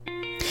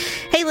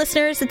Hey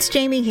listeners, it's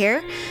Jamie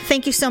here.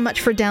 Thank you so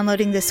much for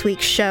downloading this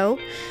week's show.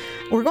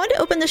 We're going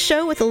to open the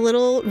show with a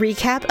little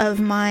recap of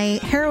my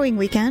harrowing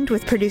weekend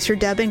with producer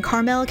Deb in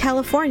Carmel,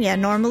 California.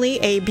 Normally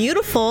a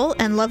beautiful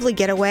and lovely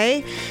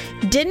getaway.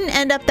 Didn't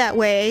end up that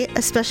way,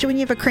 especially when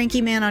you have a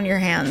cranky man on your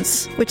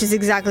hands, which is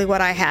exactly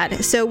what I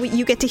had. So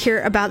you get to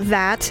hear about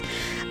that.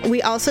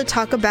 We also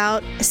talk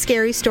about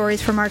scary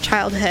stories from our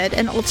childhood,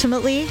 and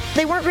ultimately,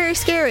 they weren't very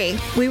scary.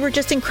 We were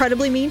just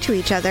incredibly mean to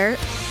each other.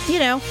 You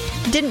know,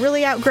 didn't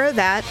really outgrow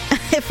that.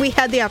 If we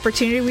had the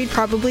opportunity, we'd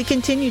probably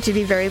continue to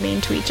be very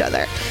mean to each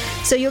other.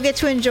 So you'll get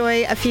to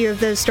enjoy a few of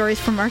those stories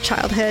from our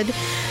childhood.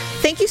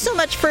 Thank you so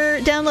much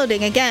for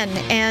downloading again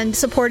and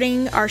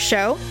supporting our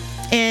show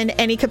in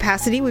any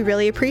capacity. We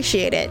really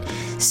appreciate it.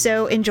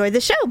 So enjoy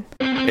the show.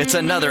 It's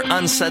another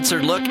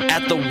uncensored look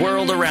at the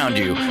world around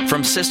you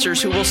from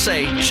sisters who will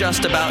say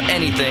just about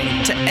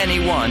anything to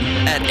anyone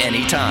at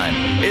any time.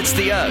 It's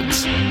the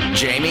Uggs.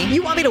 Jamie?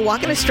 You want me to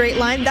walk in a straight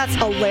line? That's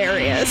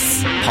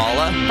hilarious.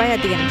 Paula? If I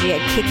had the energy,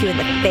 I'd kick you in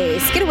the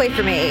face. Get away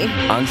from me.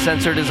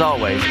 Uncensored as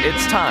always,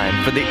 it's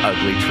time for the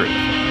ugly truth.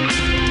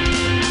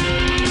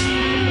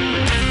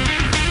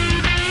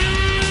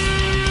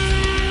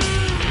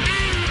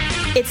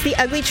 It's the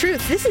ugly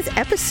truth. This is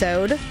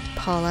episode,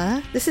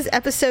 Paula. This is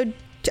episode,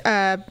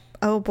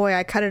 oh boy,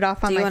 I cut it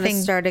off on my thing. Do you want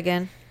to start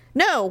again?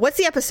 No, what's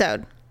the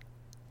episode?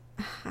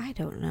 I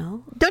don't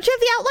know. Don't you have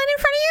the outline in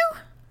front of you?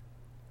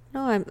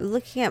 No, I'm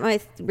looking at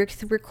my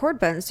record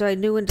button so I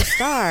knew when to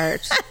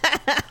start.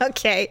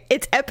 Okay,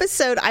 it's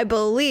episode, I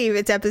believe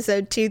it's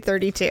episode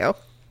 232.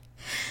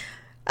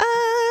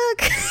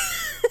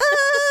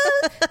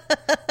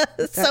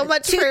 So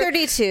much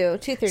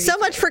 232. So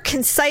much for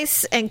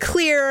concise and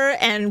clear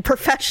and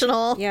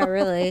professional. Yeah,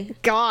 really.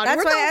 God,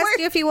 that's why I asked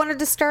you if you wanted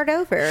to start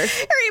over.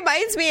 It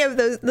reminds me of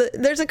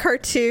there's a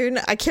cartoon,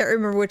 I can't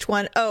remember which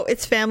one. Oh,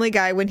 it's Family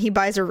Guy when he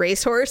buys a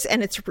racehorse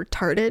and it's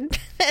retarded.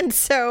 And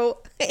so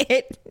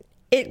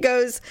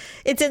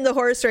it's in the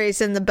horse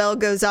race and the bell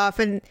goes off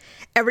and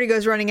everybody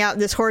goes running out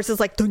and this horse is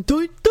like dun,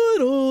 dun, dun,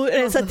 dun,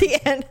 and it's at the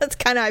end. That's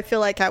kind of, I feel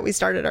like, how we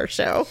started our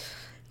show.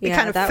 We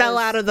kind of fell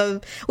out of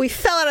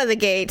the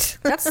gate.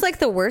 That's like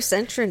the worst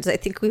entrance I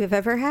think we've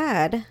ever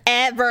had.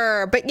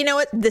 Ever. But you know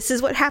what? This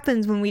is what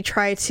happens when we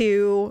try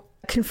to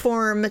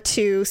conform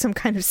to some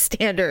kind of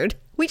standard.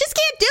 We just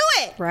can't do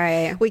it.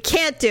 Right. We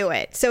can't do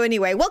it. So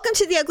anyway, welcome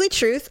to The Ugly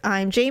Truth.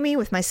 I'm Jamie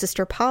with my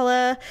sister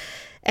Paula.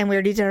 And we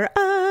already did our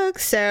Ugg.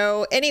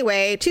 So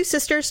anyway, two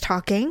sisters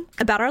talking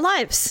about our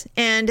lives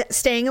and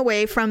staying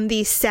away from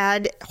the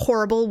sad,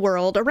 horrible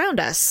world around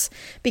us.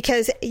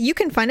 Because you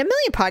can find a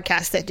million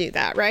podcasts that do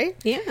that, right?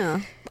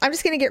 Yeah. I'm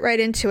just going to get right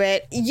into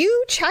it.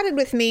 You chatted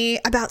with me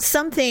about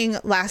something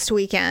last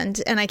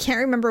weekend, and I can't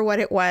remember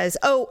what it was.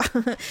 Oh,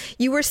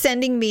 you were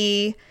sending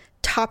me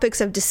topics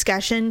of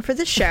discussion for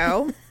the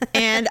show.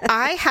 And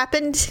I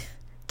happened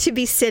to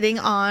be sitting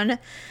on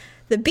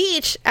the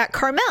beach at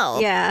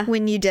Carmel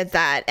when you did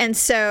that. And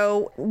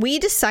so we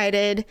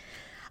decided,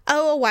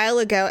 a while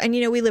ago, and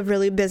you know, we live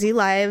really busy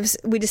lives.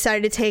 We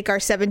decided to take our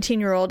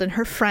 17-year-old and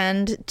her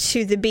friend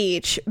to the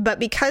beach. But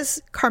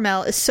because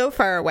Carmel is so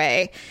far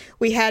away,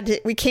 we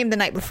came the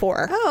night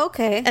before. Oh,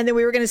 okay. And then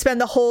we were going to spend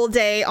the whole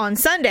day on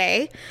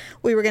Sunday.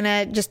 We were going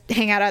to just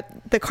hang out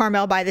at the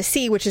Carmel by the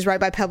sea, which is right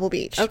by Pebble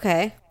Beach.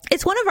 Okay.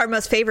 It's one of our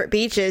most favorite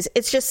beaches.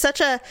 It is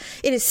such a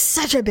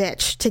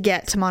bitch to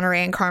get to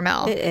Monterey and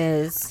Carmel. It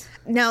is.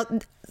 Now,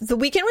 the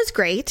weekend was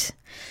great.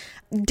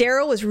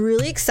 Daryl was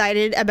really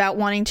excited about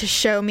wanting to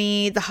show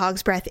me the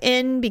Hog's Breath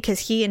Inn because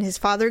he and his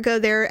father go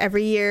there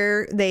every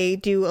year. They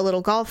do a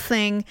little golf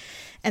thing,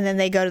 and then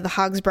they go to the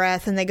Hog's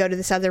Breath, and they go to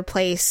this other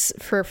place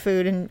for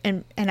food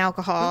and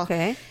alcohol.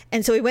 Okay.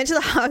 And so we went to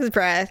the Hog's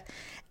Breath.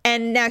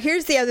 And now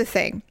here's the other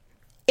thing.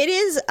 It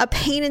is a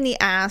pain in the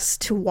ass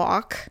to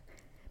walk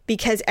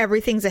because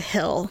everything's a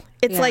hill.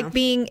 It's like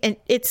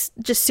it's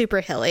just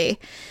super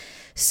hilly.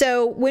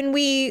 So when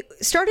we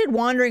started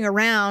wandering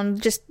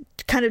around, just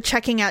kind of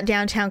checking out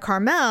downtown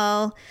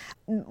Carmel,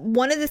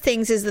 one of the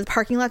things is the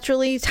parking lot's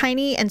really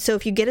tiny. And so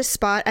if you get a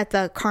spot at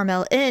the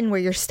Carmel Inn where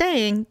you're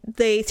staying,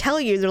 they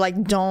tell you, they're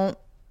like, don't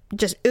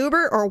just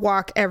Uber or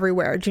walk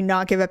everywhere. Do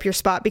not give up your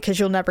spot because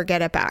you'll never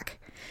get it back.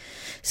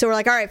 So we're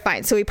like, all right,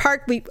 fine. So we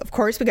parked. We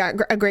got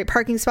a great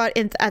parking spot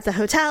at the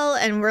hotel,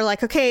 and we're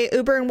like, okay,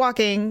 Uber and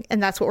walking,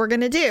 and that's what we're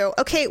going to do.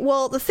 Okay,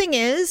 well, the thing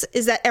is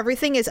that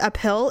everything is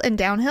uphill and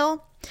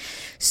downhill.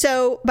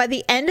 So by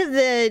the end of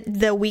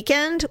the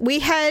weekend, we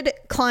had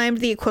climbed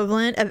the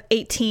equivalent of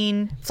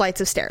 18 flights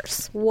of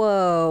stairs.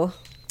 Whoa.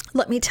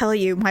 Let me tell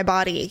you, my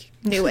body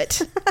knew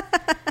it.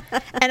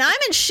 And I'm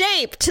in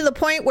shape to the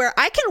point where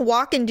I can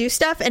walk and do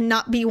stuff and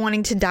not be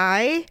wanting to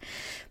die.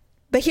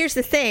 But here's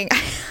the thing.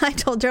 I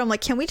told Daryl, I'm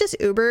like, can we just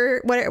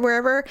Uber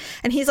wherever?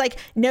 And he's like,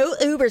 no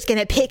Uber's going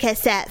to pick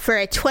us up for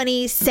a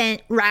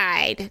 20-cent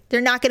ride.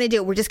 They're not going to do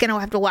it. We're just going to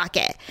have to walk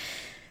it.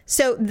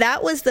 So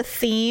that was the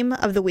theme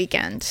of the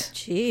weekend.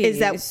 Jeez. Is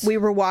that we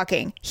were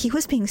walking. He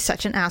was being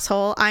such an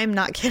asshole. I'm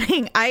not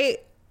kidding. I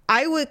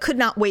could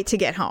not wait to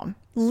get home.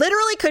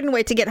 Literally couldn't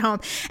wait to get home.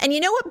 And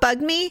you know what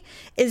bugged me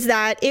is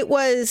that it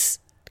was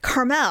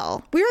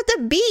Carmel. We were at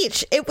the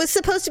beach. It was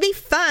supposed to be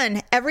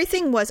fun.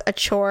 Everything was a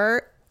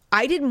chore.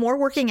 I did more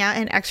working out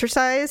and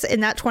exercise in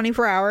that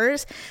 24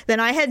 hours than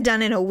I had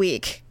done in a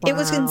week. Wow. It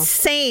was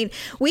insane.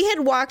 We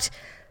had walked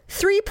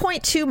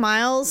 3.2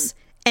 miles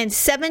and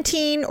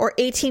 17 or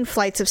 18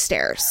 flights of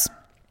stairs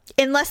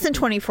in less than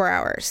 24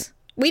 hours.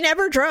 We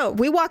never drove.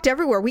 We walked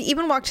everywhere. We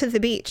even walked to the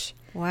beach.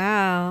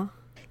 Wow.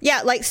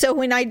 Yeah, like, so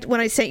when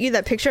I sent you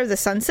that picture of the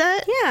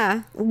sunset,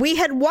 yeah, we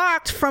had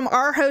walked from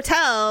our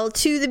hotel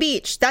to the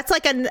beach. That's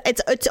like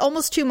it's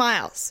almost 2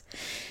 miles.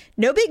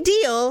 No big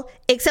deal,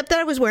 except that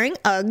I was wearing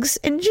Uggs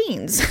and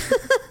jeans.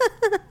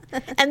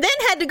 And then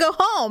had to go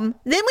home.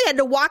 Then we had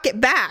to walk it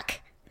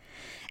back.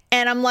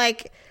 And I'm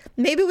like,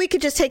 maybe we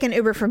could just take an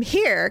Uber from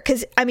here.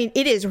 Because, I mean,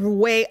 it is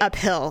way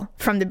uphill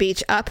from the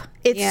beach up.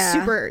 It's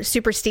super,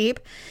 super steep.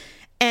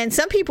 And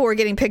some people were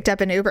getting picked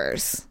up in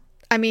Ubers.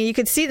 I mean, you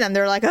could see them.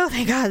 They're like, oh,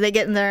 thank God. They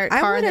get in their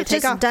car and they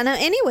take off. I would have just done it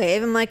anyway.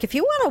 I'm like, if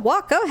you want to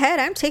walk, go ahead.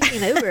 I'm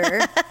taking an Uber.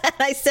 And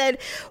I said,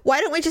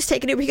 why don't we just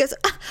take an Uber? He goes,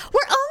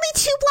 we're only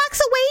 2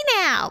 blocks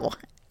away now.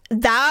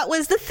 That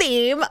was the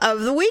theme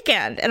of the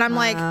weekend. And I'm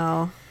like,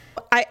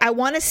 I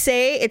want to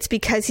say it's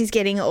because he's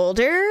getting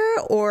older.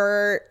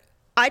 Or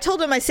I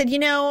told him, I said,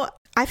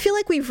 I feel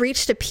like we've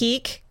reached a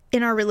peak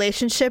in our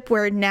relationship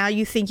where now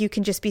you think you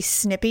can just be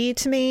snippy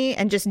to me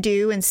and just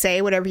do and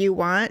say whatever you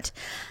want.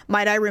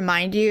 Might I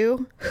remind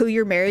you who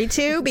you're married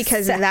to?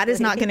 Because that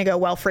is not going to go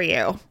well for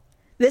you.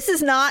 This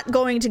is not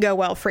going to go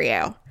well for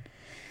you.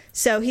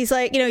 So he's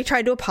like, he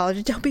tried to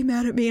apologize. Don't be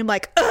mad at me. I'm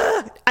like,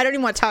 ugh, I don't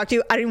even want to talk to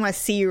you. I don't even want to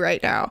see you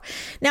right now.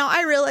 Now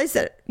I realize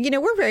that,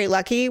 we're very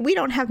lucky. We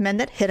don't have men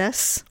that hit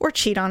us or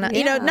cheat on us.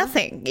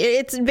 Nothing.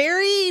 It's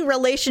very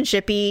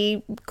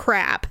relationship-y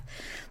crap.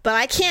 But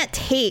I can't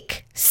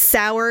take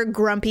sour,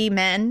 grumpy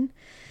men.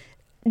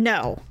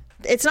 No,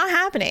 it's not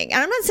happening.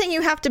 And I'm not saying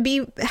you have to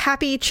be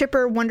happy,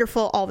 chipper,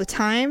 wonderful all the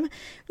time.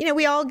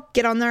 We all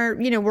get on there,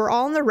 we're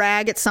all on the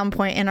rag at some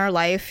point in our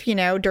life,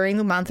 during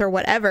the month or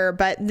whatever.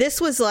 But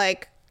this was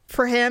like,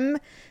 for him,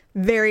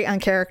 very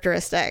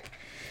uncharacteristic.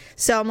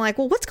 So I'm like,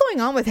 well, what's going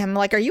on with him?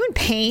 Like, are you in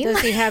pain? Does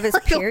he have his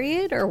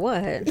period or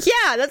what?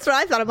 Yeah, that's what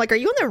I thought. I'm like, are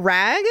you on the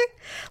rag?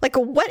 Like,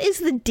 what is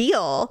the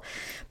deal?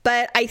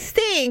 But I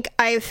think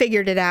I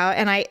figured it out.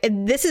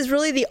 And this is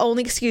really the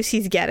only excuse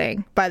he's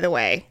getting, by the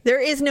way. There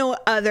is no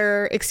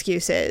other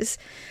excuses.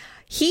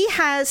 He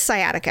has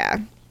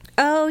sciatica.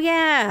 Oh,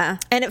 yeah.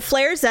 And it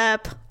flares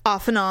up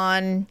off and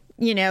on,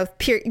 and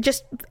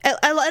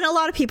a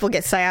lot of people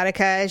get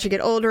sciatica as you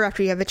get older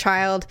after you have a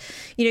child.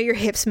 Your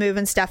hips move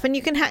and stuff, and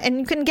you can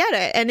get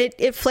it, and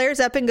it flares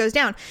up and goes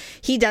down.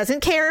 He doesn't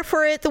care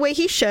for it the way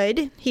he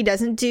should. He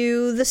doesn't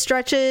do the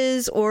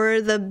stretches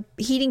or the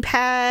heating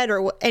pad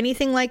or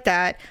anything like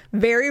that.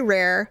 Very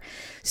rare.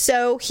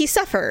 So he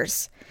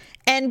suffers,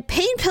 and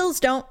pain pills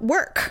don't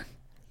work.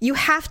 You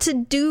have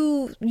to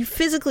do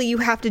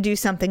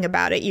something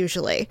about it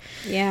usually.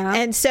 Yeah.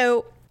 And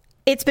so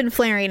it's been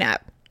flaring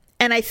up.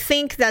 And I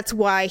think that's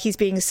why he's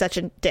being such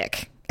a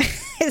dick,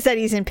 is that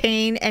he's in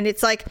pain. And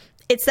it's like,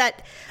 it's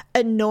that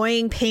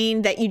annoying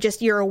pain that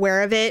you're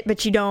aware of it,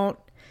 but you don't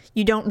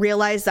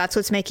realize that's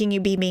what's making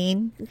you be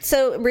mean.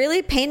 So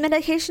really, pain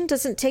medication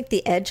doesn't take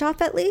the edge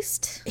off at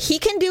least? He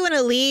can do an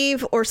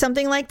Aleve or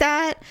something like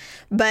that,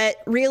 but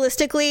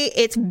realistically,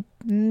 it's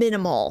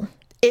minimal.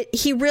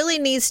 He really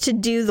needs to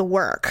do the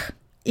work.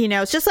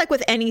 It's just like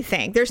with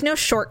anything. There's no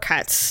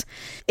shortcuts.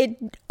 It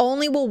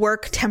only will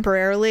work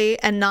temporarily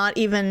and not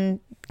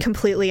even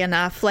completely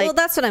enough. Like, well,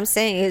 that's what I'm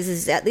saying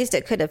is at least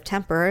it could have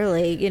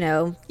temporarily,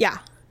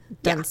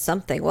 done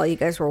something while you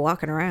guys were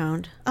walking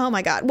around. Oh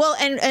my God. Well,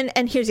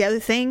 and here's the other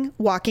thing.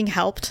 Walking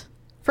helped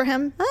for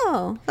him.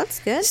 Oh, that's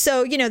good.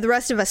 So, the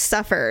rest of us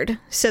suffered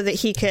so that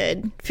he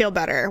could feel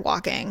better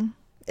walking.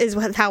 Is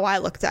how I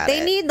looked at it.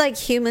 They need like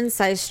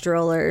human-sized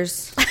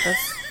strollers.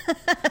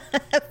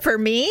 For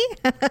me?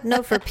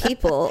 No, for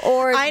people.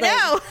 Or I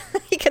know.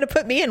 He could have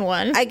put me in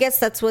one. I guess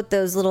that's what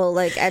those little,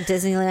 like at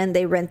Disneyland,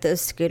 they rent those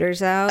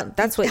scooters out.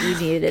 That's what you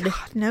needed.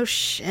 God, no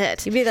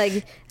shit. You'd be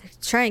like,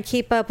 try and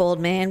keep up, old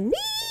man.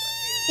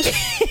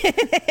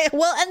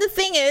 Well, and the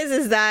thing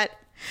is that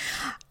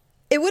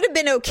it would have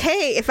been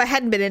okay if I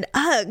hadn't been in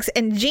Uggs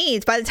and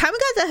jeans. By the time we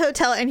got to the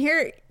hotel, and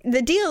here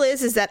the deal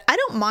is that I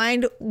don't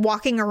mind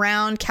walking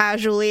around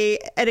casually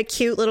at a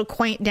cute little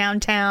quaint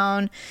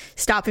downtown,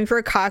 stopping for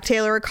a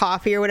cocktail or a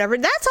coffee or whatever.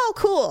 That's all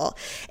cool.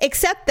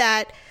 Except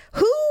that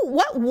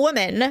what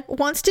woman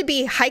wants to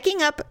be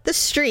hiking up the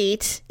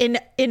street in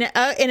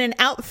an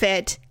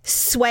outfit,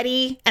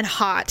 sweaty and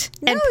hot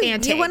and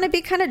panting? You want to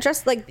be kind of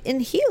dressed like in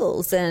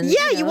heels and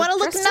you want to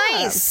look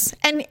nice.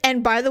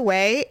 And by the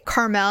way,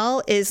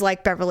 Carmel is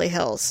like Beverly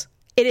Hills.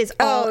 It is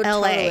all LA.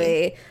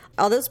 Totally.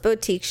 All those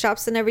boutique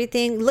shops and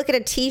everything. Look at a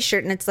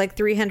t-shirt and it's like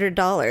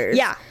 $300.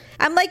 Yeah.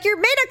 I'm like, you're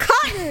made of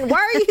cotton. Why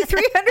are you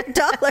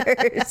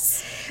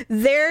 $300?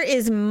 There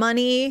is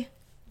money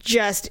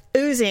just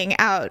oozing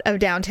out of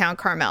downtown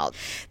Carmel.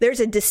 There's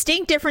a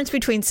distinct difference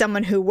between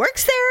someone who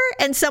works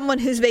there and someone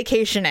who's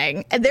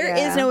vacationing. And there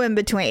is no in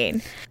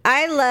between.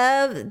 I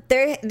love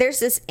there's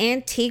this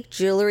antique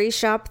jewelry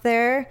shop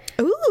there.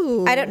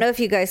 Ooh. I don't know if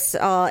you guys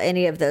saw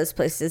any of those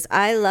places.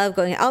 I love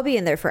going. I'll be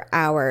in there for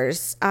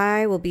hours.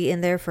 I will be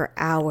in there for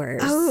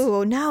hours.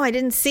 Oh, no, I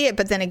didn't see it.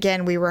 But then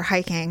again, we were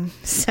hiking.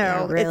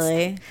 So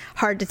it's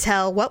hard to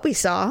tell what we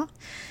saw.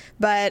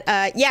 But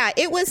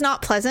it was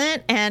not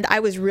pleasant, and I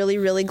was really,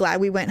 really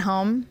glad we went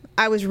home.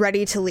 I was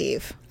ready to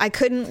leave. I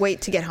couldn't wait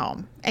to get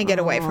home and get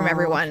away from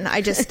everyone. I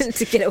just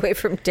to get away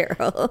from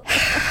Daryl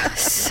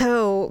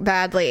so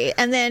badly.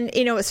 And then,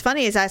 what's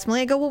funny is I asked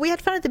Malia, I go, well, we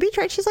had fun at the beach,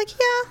 right? She's like,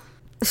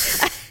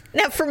 yeah.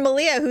 Now, for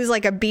Malia, who's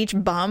like a beach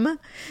bum,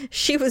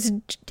 she was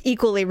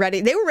equally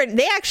ready. They were ready.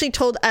 They actually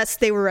told us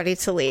they were ready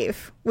to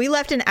leave. We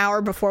left an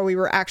hour before we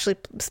were actually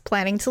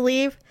planning to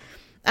leave.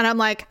 And I'm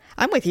like,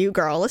 I'm with you,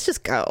 girl. Let's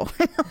just go.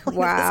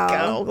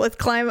 Wow. Let's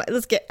go.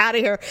 Let's get out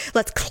of here.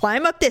 Let's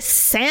climb up this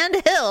sand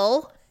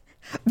hill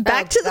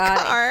back to the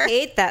car. I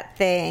hate that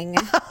thing.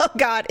 Oh,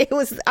 God.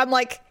 I'm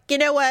like, you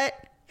know what?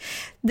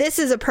 This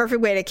is a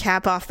perfect way to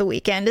cap off the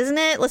weekend, isn't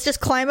it? Let's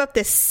just climb up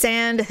this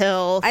sand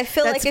hill. I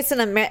feel like it's an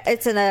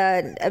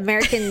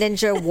American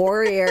Ninja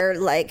Warrior,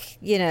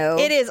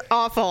 It is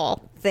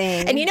awful.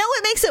 Thing. And you know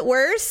what makes it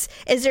worse?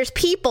 Is there's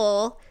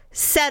people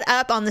set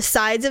up on the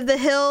sides of the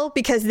hill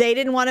because they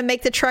didn't want to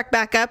make the trek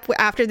back up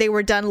after they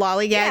were done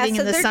lollygagging in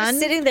the they're sun. Just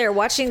sitting there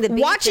watching the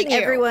beach and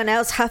everyone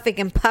else huffing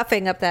and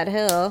puffing up that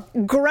hill,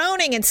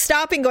 groaning and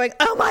stopping, going,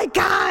 "Oh my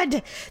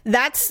God!"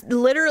 That's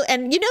literally,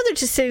 and they're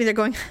just sitting there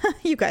going,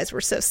 "You guys were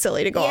so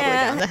silly to go all the way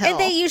down the hill." And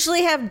they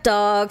usually have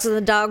dogs, and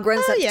the dog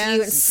runs up to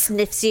you and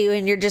sniffs you,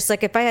 and you're just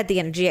like, "If I had the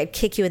energy, I'd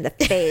kick you in the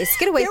face.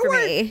 Get away from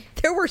me!"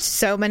 There were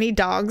so many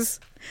dogs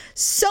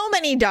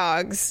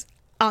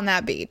on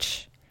that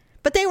beach.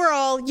 But they were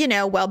all,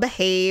 well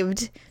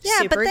behaved. Yeah,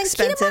 super but then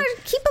expensive.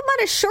 keep them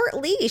on a short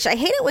leash. I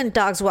hate it when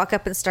dogs walk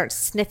up and start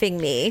sniffing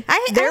me.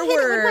 I hate it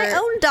when my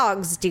own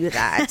dogs do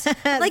that.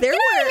 Like, get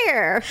out of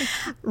here.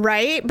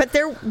 Right, but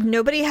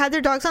nobody had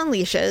their dogs on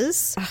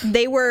leashes.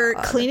 They were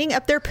cleaning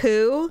up their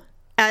poo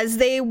as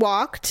they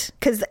walked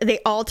because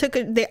they all took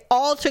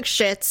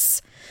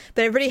shits.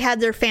 But everybody had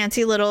their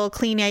fancy little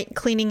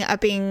cleaning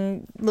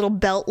upping little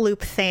belt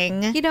loop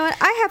thing. You know what?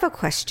 I have a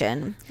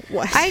question.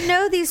 What? I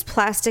know these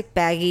plastic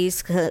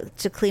baggies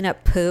to clean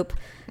up poop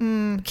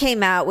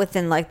came out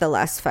within the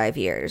last 5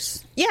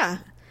 years. Yeah.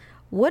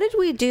 What did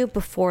we do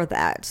before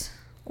that?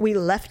 We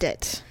left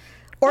it.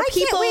 Why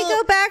can't we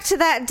go back to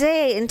that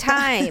day in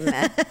time?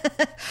 That's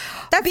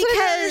what I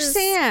don't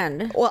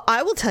understand. Well,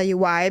 I will tell you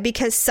why.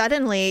 Because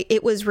suddenly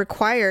it was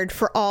required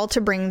for all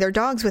to bring their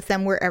dogs with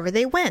them wherever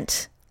they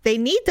went. They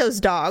need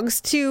those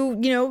dogs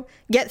to,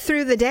 get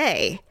through the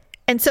day.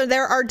 And so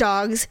there are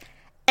dogs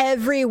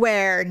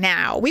everywhere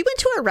now. We went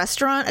to a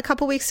restaurant a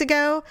couple weeks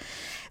ago.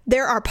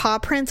 There are paw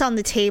prints on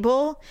the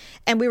table,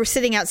 and we were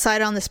sitting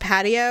outside on this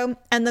patio,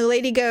 and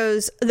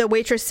the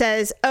waitress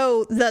says,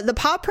 "Oh, the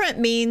paw print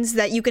means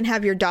that you can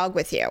have your dog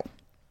with you."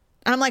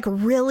 And I'm like,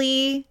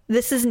 really?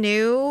 This is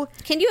new?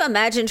 Can you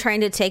imagine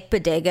trying to take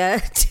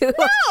Bodega to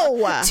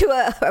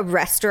a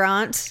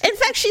restaurant? In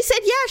fact, she said,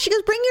 yeah. She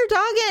goes, bring your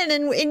dog in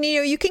and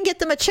you can get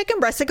them a chicken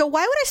breast. I go,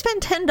 why would I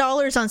spend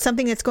 $10 on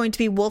something that's going to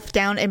be wolfed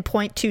down in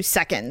 0.2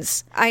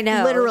 seconds? I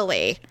know.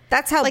 Literally.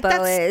 That's how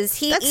Bo is.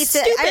 He eats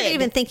stupid. it. I don't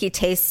even think he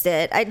tastes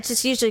it. I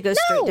just usually go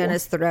straight down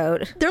his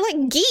throat. They're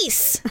like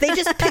geese. They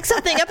just pick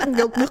something up and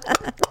go,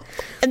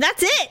 and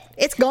that's it.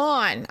 It's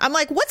gone. I'm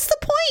like, what's the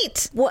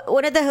point?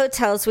 One of the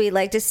hotels we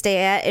like to stay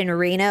at in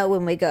Reno,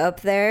 when we go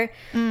up there,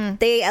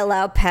 they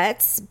allow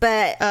pets,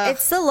 but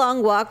it's a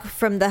long walk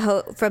from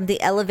the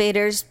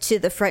elevators to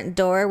the front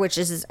door, which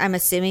is, I'm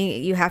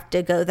assuming you have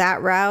to go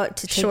that route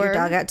to take your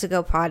dog out to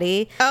go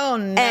potty. Oh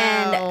no.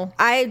 And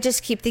I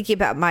just keep thinking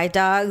about my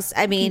dogs.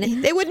 I mean,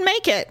 they wouldn't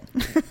make it.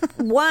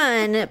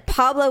 One,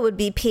 Pablo would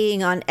be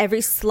peeing on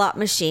every slot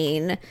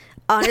machine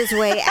on his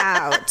way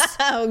out.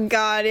 Oh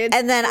God.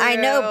 And then true. I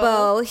know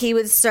Bo, he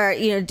would start,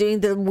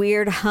 doing the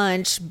weird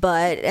hunch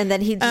butt, and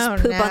then he'd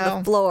just poop on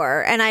the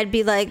floor. And I'd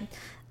be like,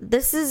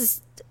 this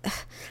is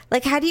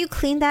how do you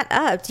clean that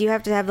up? Do you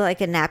have to have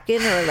a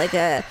napkin or like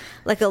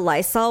a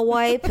Lysol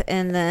wipe?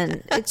 And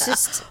then it's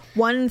just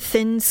one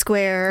thin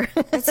square.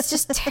 It's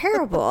just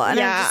terrible. And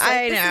yeah,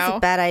 I know. This is a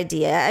bad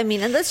idea. I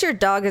mean, unless your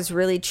dog is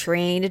really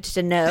trained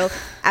to know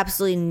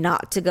absolutely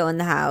not to go in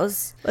the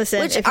house. Listen,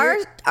 which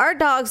our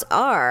dogs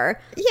are.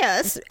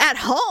 Yes, at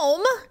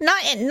home,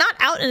 not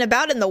out and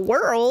about in the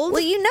world.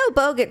 Well,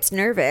 Bo gets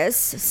nervous,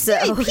 so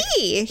yeah, he'd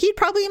pee. He'd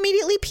probably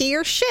immediately pee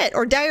or shit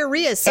or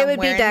diarrhea somewhere. It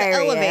would be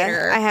diarrhea. In the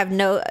elevator. I have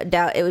no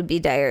doubt it would be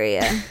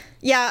diarrhea.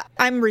 Yeah,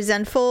 I'm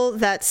resentful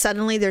that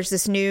suddenly there's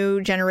this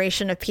new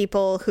generation of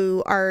people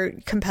who are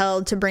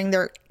compelled to bring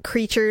their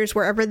creatures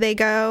wherever they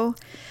go.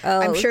 Oh,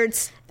 I'm sure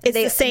it's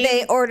the same.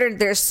 They ordered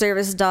their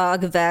service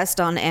dog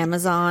vest on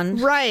Amazon.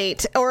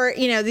 Right. Or,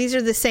 these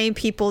are the same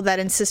people that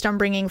insist on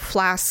bringing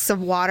flasks of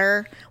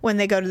water when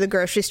they go to the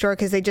grocery store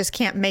because they just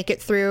can't make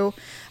it through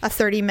a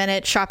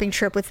 30-minute shopping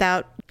trip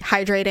without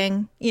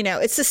hydrating. You know,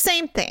 it's the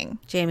same thing.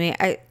 Jamie,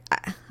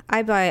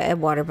 I buy a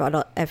water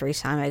bottle every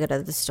time I go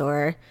to the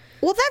store.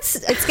 Well,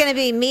 it's going to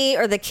be me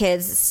or the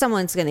kids.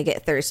 Someone's going to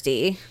get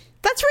thirsty.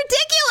 That's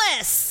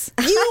ridiculous.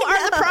 You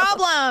are the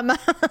problem.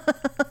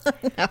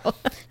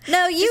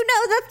 No, you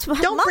know that's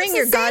don't Mom's bring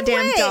your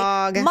goddamn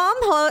dog.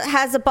 Mom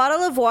has a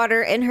bottle of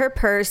water in her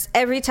purse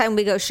every time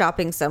we go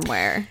shopping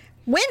somewhere.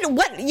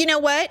 You know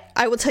what?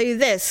 I will tell you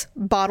this.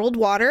 Bottled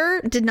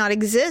water did not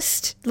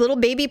exist. Little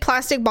baby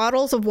plastic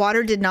bottles of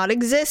water did not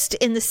exist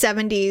in the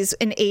 70s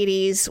and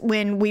 80s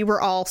when we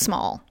were all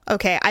small.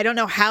 Okay, I don't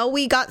know how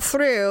we got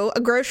through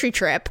a grocery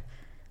trip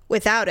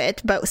without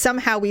it, but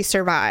somehow we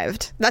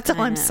survived. That's all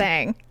I'm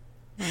saying.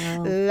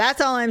 Wow. That's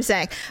all I'm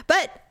saying.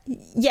 But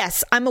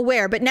yes, I'm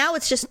aware, but now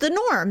it's just the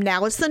norm.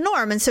 Now it's the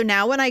norm. And so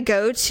now when I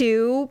go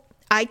to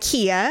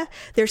IKEA,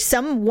 there's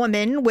some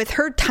woman with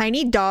her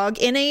tiny dog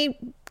in a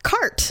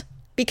cart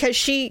because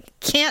she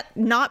can't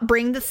not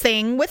bring the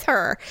thing with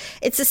her.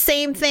 It's the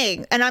same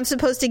thing, and I'm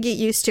supposed to get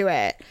used to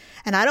it.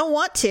 And I don't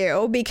want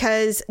to,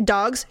 because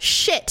dogs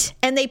shit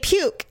and they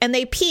puke and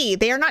they pee.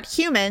 They are not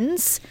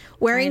humans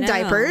wearing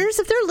diapers.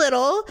 If they're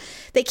little,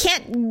 they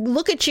can't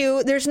look at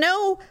you. There's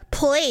no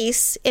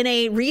place in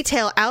a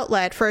retail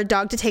outlet for a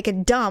dog to take a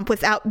dump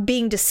without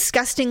being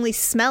disgustingly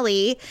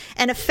smelly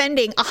and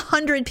offending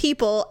 100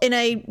 people in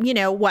a,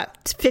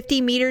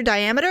 50-meter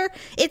diameter.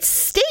 It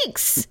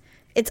stinks.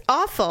 It's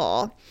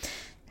awful.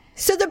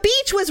 So the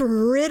beach was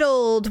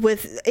riddled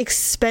with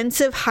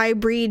expensive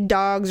hybrid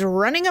dogs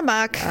running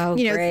amok. Oh,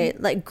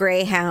 great. Like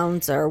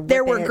greyhounds or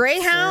there were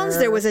greyhounds.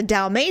 There was a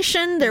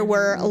Dalmatian. There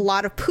were a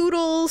lot of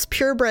poodles,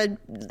 purebred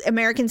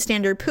American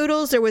Standard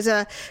poodles. There was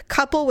a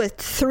couple with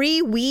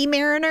 3 wee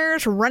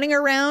mariners running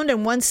around,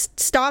 and one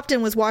stopped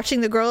and was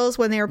watching the girls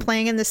when they were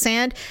playing in the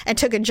sand and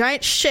took a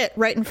giant shit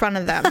right in front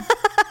of them.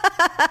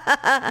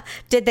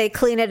 Did they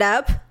clean it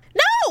up?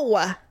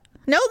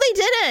 No,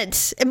 they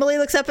didn't. Emily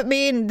looks up at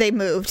me and they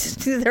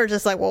moved. They're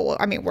just like, well,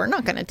 I mean, we're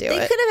not going to do it.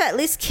 They could have at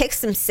least kicked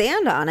some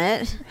sand on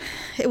it.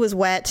 It was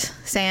wet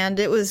sand.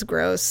 It was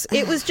gross.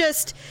 It was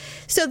just,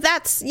 so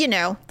that's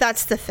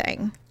the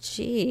thing.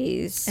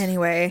 Jeez.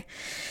 Anyway,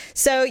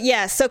 so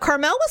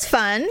Carmel was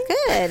fun.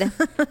 Good.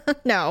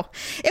 No,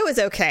 it was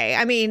okay.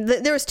 I mean,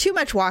 there was too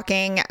much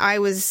walking. I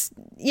was,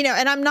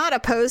 and I'm not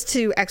opposed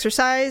to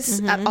exercise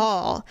at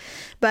all,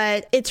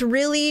 but it's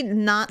really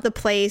not the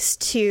place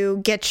to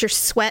get your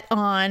sweat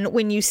on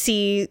when you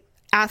see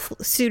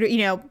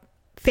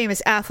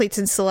famous athletes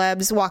and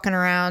celebs walking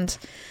around,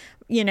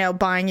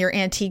 buying your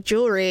antique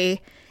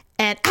jewelry.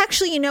 And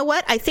actually, you know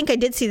what? I think I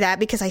did see that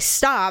because I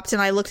stopped and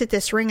I looked at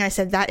this ring. And I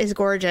said, that is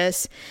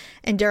gorgeous.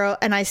 And Daryl,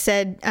 and I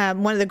said,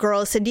 one of the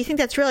girls said, do you think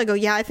that's real? I go,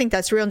 yeah, I think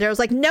that's real. And Daryl's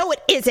like, no,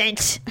 it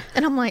isn't.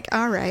 And I'm like,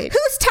 all right.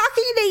 Who's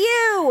talking to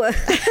you?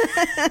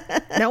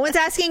 No one's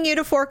asking you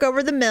to fork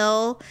over the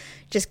mill.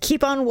 Just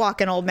keep on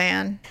walking, old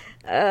man.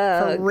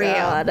 Oh, for real.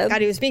 God,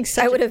 he was being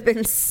I would have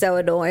been so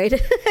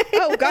annoyed.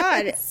 Oh,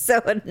 God. So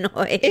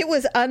annoyed. It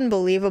was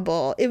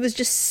unbelievable. It was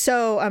just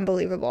so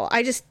unbelievable.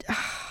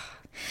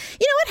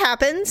 You know what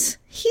happens?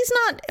 He's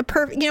not a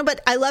perfect,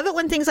 but I love it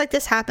when things like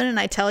this happen and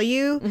I tell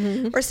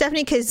you, or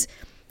Stephanie, because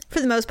for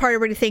the most part,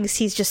 everybody thinks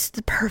he's just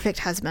the perfect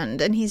husband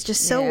and he's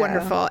just so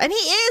wonderful. And he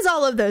is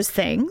all of those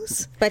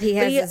things. But he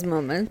has his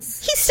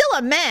moments. He's still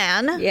a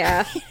man.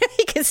 Yeah.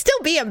 He can still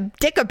be a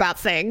dick about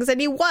things,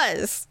 and he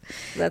was.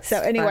 That's so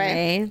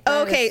anyway.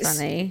 Funny. Okay.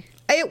 Funny.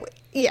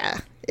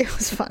 It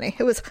was funny.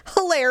 It was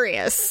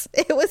hilarious.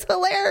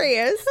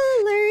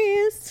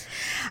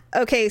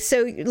 Okay,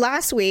 so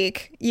last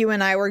week, you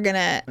and I were going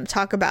to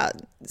talk about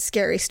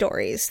scary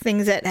stories,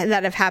 things that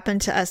have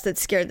happened to us that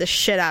scared the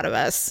shit out of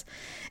us.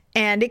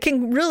 And it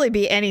can really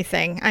be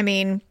anything. I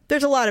mean,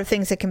 there's a lot of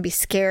things that can be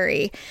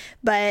scary.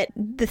 But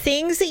the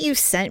things that you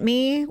sent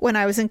me when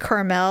I was in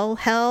Carmel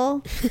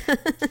hell,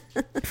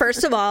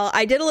 first of all,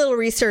 I did a little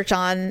research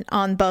on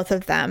both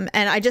of them.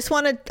 And I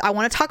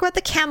want to talk about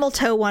the camel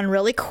toe one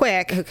really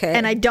quick. Okay.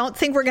 And I don't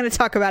think we're going to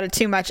talk about it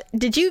too much.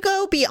 Did you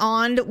go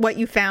beyond what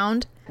you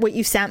found, what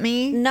you sent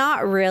me?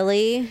 Not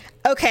really.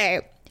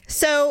 Okay.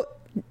 So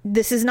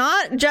this is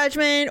not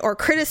judgment or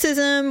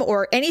criticism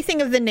or anything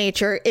of the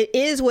nature. It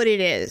is what it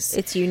is.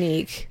 It's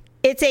unique.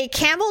 It's a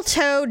camel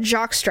toe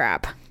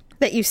jockstrap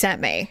that you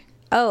sent me.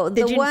 Oh,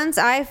 the ones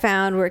I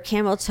found were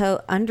camel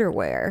toe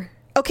underwear.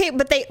 Okay,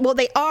 but they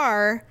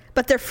are,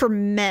 but they're for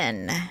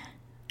men.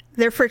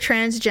 They're for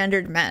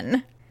transgendered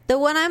men. The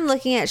one I'm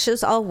looking at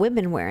shows all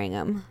women wearing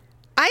them.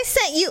 I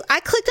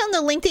clicked on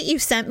the link that you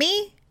sent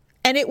me,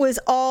 and it was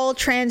all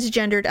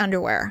transgendered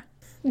underwear.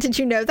 Did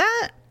you know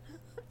that?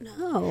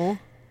 No.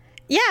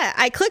 Yeah,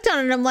 I clicked on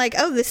it and I'm like,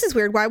 oh, this is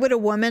weird. Why would a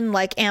woman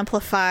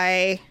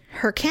amplify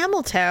her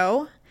camel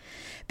toe?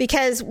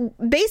 Because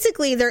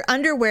basically they're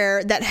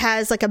underwear that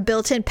has a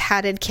built-in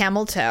padded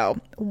camel toe.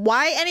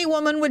 Why any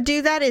woman would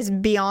do that is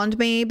beyond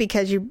me,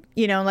 because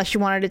unless you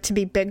wanted it to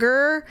be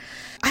bigger.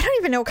 I don't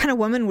even know what kind of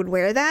woman would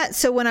wear that.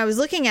 So when I was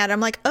looking at it,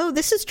 I'm like, oh,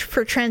 this is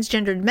for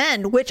transgendered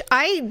men, which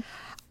I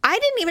I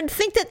didn't even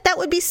think that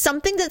would be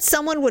something that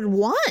someone would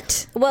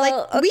want. Well,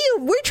 like,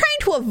 we're trying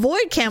to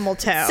avoid camel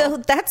toe. So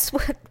that's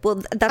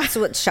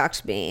what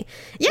shocked me.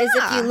 Yeah. Is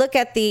if you look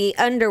at the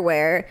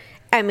underwear,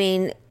 I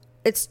mean,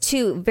 it's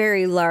two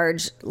very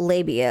large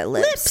labia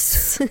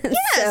lips. Yes.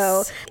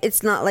 So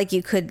it's not like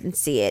you couldn't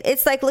see it.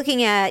 It's like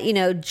looking at,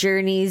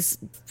 Journey's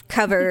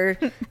cover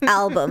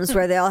albums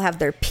where they all have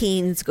their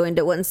peens going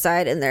to one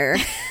side and their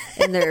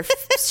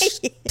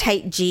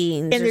tight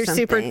jeans in their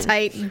super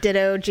tight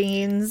ditto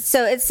jeans.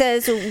 So it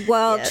says,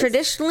 while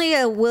traditionally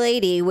a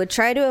lady would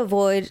try to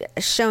avoid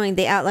showing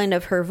the outline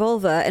of her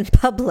vulva in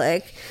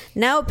public,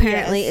 now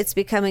apparently it's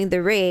becoming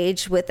the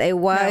rage with a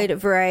wide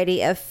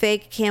variety of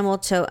fake camel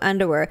toe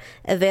underwear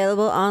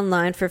available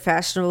online for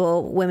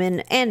fashionable women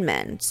and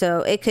men.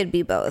 So it could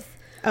be both.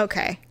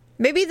 Okay.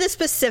 Maybe the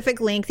specific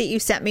link that you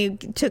sent me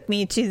took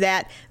me to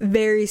that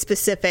very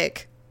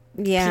specific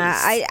piece.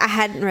 I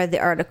hadn't read the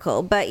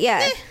article, but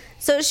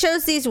so it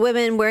shows these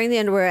women wearing the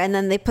underwear and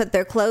then they put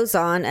their clothes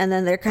on and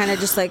then they're kind of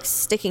just like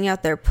sticking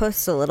out their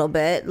puss a little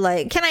bit.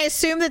 Like, can I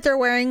assume that they're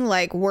wearing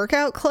like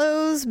workout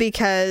clothes?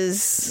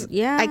 Because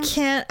I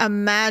can't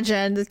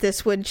imagine that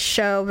this would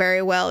show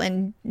very well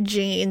in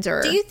jeans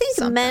or Do you think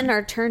something. Men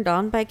are turned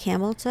on by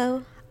camel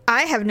toe?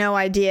 I have no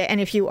idea. And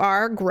if you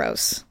are,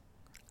 gross.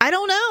 I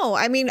don't know.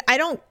 I mean,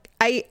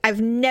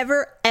 I've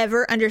never,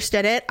 ever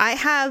understood it. I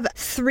have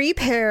 3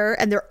 pair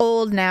and they're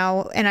old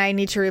now and I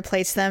need to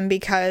replace them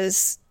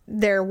because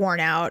they're worn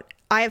out.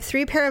 I have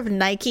 3 pair of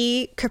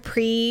Nike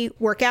Capri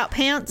workout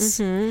pants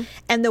and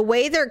the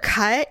way they're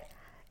cut,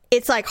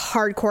 it's like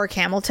hardcore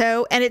camel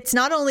toe. And it's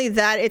not only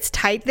that it's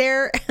tight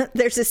there,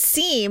 there's a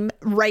seam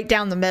right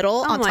down the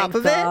middle on top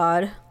of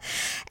it.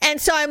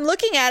 And so I'm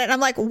looking at it and I'm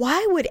like,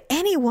 why would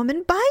any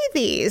woman buy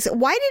these?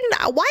 Why did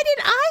I buy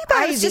these?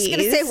 I was just going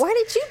to say, why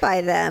did you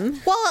buy them?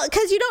 Well,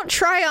 because you don't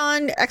try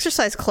on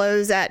exercise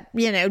clothes at,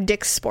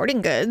 Dick's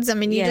Sporting Goods. I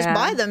mean, you just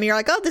buy them. You're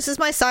like, oh, this is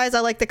my size.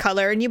 I like the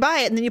color. And you buy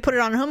it. And then you put it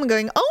on home and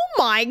going, oh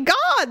my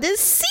God, this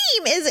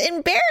seam is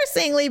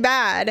embarrassingly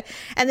bad.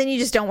 And then you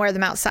just don't wear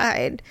them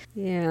outside.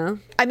 Yeah.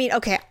 I mean,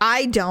 okay,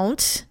 I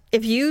don't.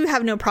 If you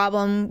have no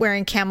problem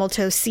wearing camel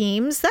toe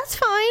seams, that's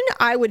fine.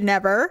 I would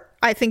never.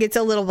 I think it's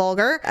a little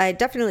vulgar. I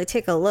definitely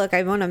take a look.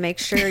 I want to make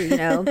sure,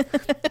 the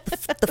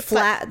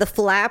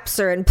flaps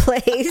are in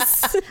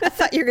place. I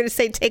thought you were going to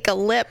say take a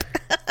lip.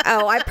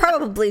 Oh, I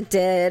probably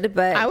did,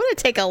 but I want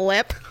to take a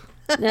lip.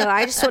 No,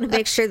 I just want to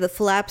make sure the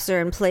flaps are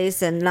in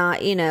place and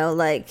not,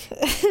 like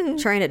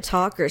trying to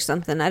talk or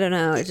something. I don't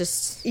know. It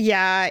just...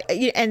 Yeah.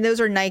 And those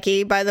are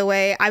Nike, by the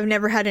way. I've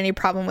never had any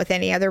problem with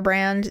any other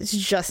brand. It's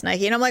just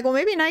Nike. And I'm like, well,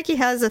 maybe Nike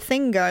has a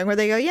thing going where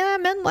they go, yeah,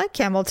 men like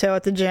camel toe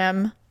at the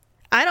gym.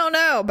 I don't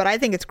know, but I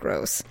think it's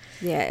gross.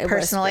 Yeah,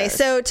 personally.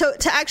 So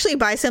to actually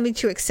buy something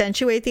to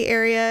accentuate the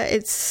area,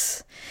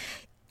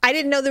 I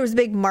didn't know there was a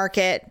big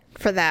market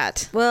for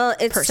that. Well,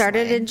 it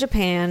started in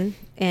Japan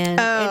and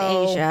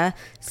in Asia,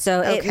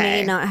 so it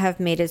may not have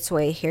made its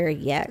way here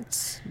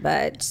yet,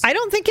 but I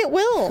don't think it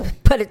will.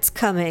 But it's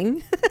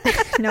coming.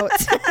 No,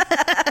 it's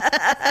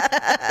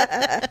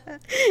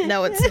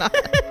no, it's not.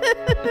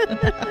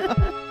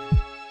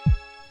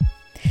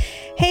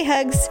 Hey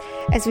Hugs,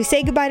 as we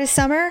say goodbye to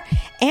summer,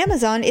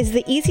 Amazon is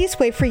the easiest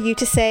way for you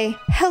to say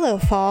hello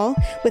fall,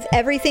 with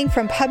everything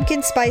from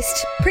pumpkin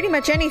spiced pretty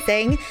much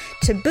anything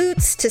to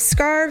boots to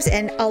scarves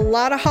and a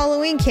lot of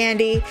Halloween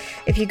candy.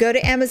 If you go to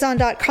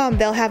Amazon.com,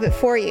 they'll have it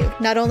for you.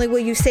 Not only will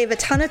you save a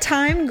ton of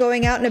time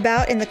going out and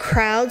about in the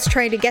crowds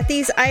trying to get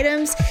these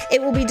items,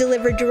 it will be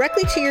delivered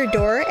directly to your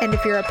door, and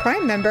if you're a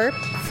Prime member,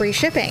 free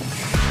shipping.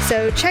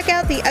 So check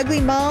out the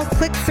Ugly Mall,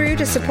 click through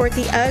to support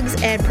the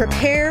Uggs, and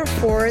prepare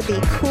for the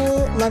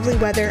cool, lovely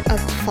weather of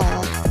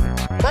fall.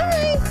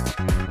 Bye!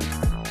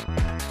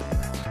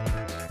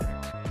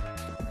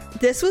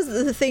 This was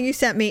the thing you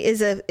sent me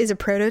is a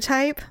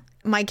prototype.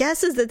 My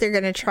guess is that they're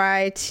going to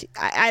try to,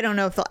 I don't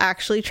know if they'll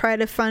actually try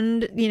to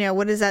fund,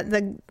 what is that?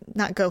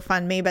 Not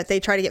GoFundMe, but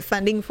they try to get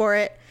funding for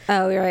it.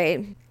 Oh,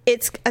 right.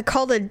 It's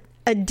called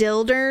a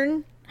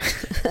dildern.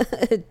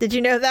 Did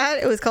you know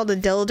that? It was called a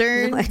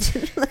dildern. No, I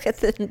didn't look at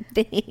the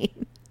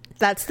name.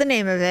 That's the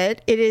name of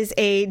it. It is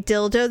a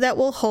dildo that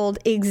will hold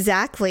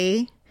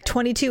exactly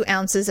 22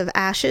 ounces of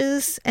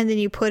ashes, and then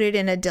you put it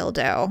in a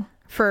dildo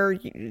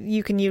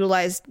you can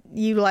utilize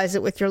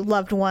it with your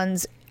loved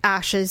one's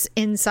ashes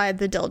inside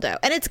the dildo.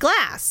 And it's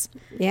glass.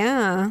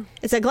 Yeah.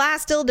 It's a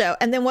glass dildo.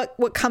 And then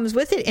what comes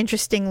with it,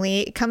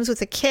 interestingly, it comes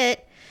with a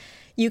kit.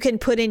 You can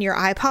put in your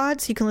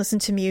iPods. You can listen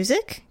to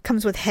music.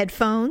 Comes with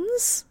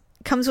headphones.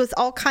 Comes with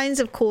all kinds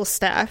of cool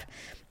stuff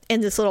in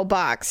this little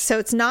box. So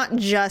it's not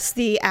just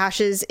the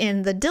ashes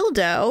in the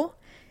dildo.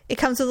 It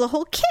comes with a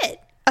whole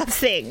kit of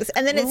things.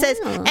 And then it says,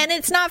 and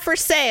it's not for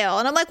sale.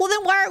 And I'm like, well,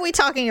 then why are we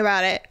talking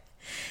about it?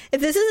 If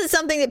this isn't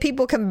something that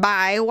people can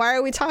buy, why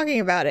are we talking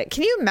about it?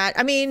 Can you imagine?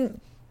 I mean,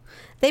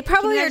 they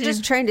probably are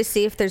just trying to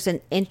see if there's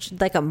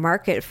a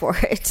market for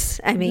it.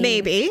 I mean,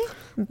 maybe,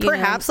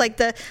 perhaps like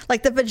the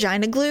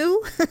vagina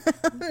glue,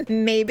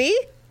 maybe.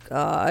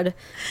 God,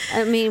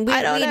 I mean, we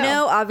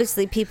know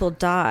obviously people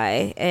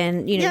die,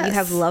 and you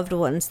have loved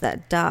ones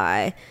that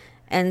die,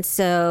 And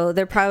so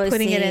they're probably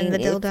putting seeing it in the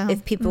dildo.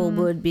 If people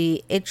would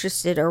be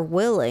interested or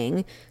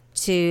willing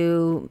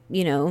to,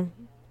 you know,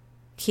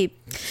 keep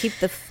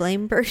the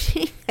flame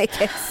burning, I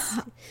guess.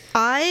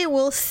 I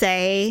will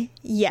say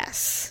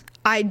yes.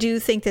 I do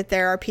think that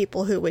there are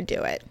people who would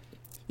do it.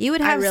 You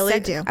would have I really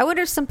sex. do. I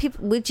wonder if some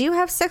people, would you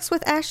have sex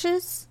with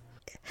ashes?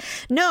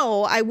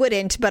 No, I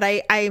wouldn't, but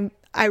I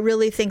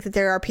really think that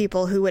there are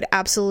people who would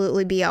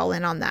absolutely be all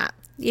in on that.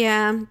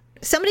 Yeah.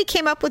 Somebody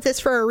came up with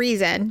this for a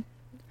reason.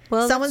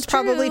 Well, someone's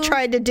probably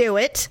tried to do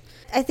it.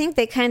 I think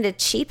they kind of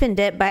cheapened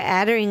it by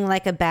adding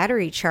like a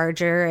battery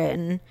charger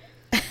and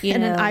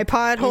an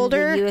iPod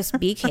holder, and the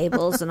USB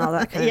cables and all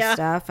that kind of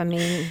stuff. I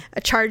mean,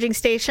 a charging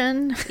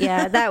station.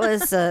 Yeah, that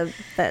was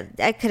that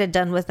I could have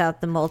done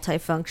without the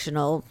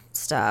multifunctional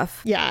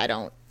stuff. Yeah, I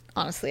don't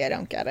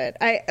get it.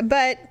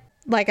 But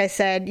like I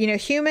said, you know,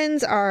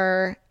 humans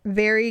are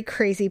very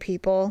crazy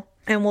people,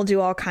 and we'll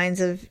do all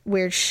kinds of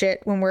weird shit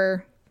when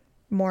we're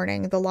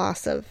mourning the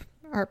loss of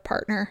our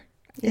partner.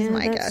 Is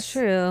my guess.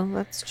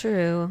 That's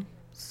true.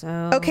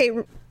 So okay,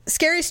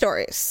 scary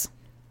stories.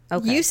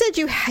 Okay. You said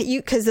you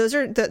because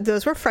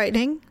those were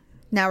frightening.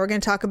 Now we're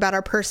going to talk about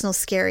our personal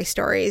scary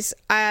stories.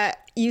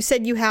 You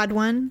said you had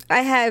one. I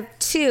have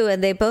two,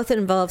 and they both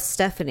involve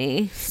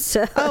Stephanie.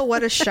 So oh,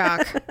 what a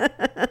shock!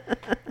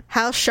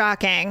 How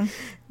shocking!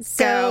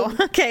 So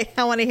okay,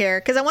 I want to hear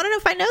because I want to know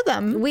if I know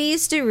them. We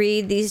used to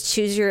read these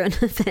choose your own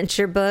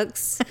adventure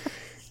books.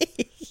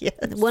 Yes.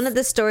 One of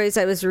the stories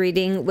I was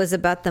reading was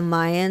about the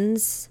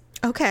Mayans.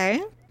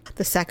 Okay,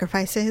 the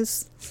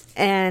sacrifices.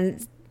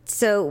 And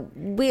so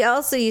we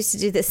also used to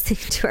do this thing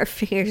to our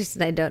fingers,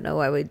 and I don't know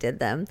why we did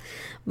them.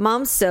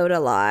 Mom sewed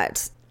a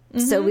lot.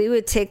 So we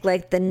would take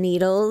like the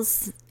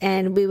needles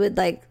and we would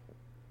like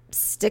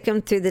stick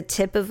them through the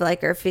tip of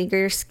like our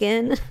finger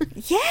skin.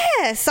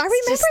 Yes, I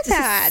remember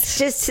that.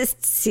 Just to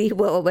see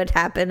what would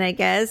happen, I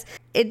guess.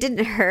 It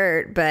didn't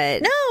hurt,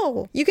 but...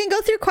 No, you can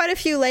go through quite a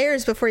few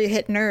layers before you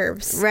hit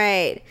nerves.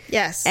 Right.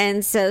 Yes.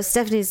 And so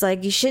Stephanie's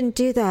like, you shouldn't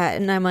do that.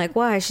 And I'm like,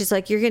 why? She's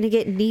like, you're going to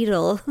get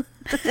needle.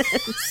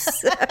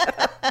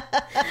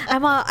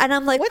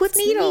 I'm like, what's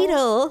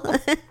needle?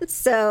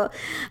 So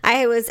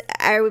I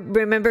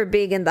remember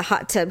being in the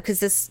hot tub because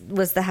this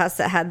was the house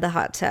that had the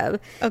hot tub.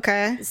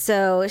 Okay.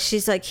 So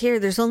she's like, here,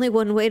 there's only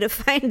one way to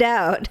find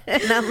out.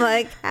 And I'm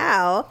like,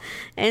 how?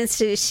 And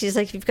so she's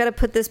like, you've got to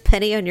put this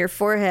penny on your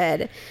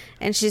forehead.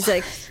 And she's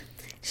like,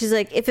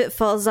 if it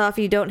falls off,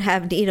 you don't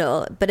have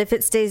needle. But if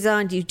it stays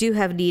on, you do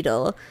have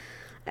needle.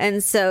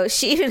 And so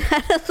she even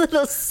had a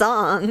little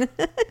song.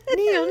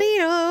 Needle,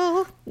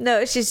 needle.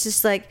 No,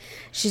 she's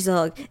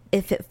all,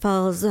 if it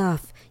falls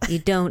off, you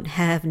don't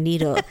have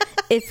needle.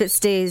 If it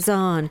stays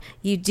on,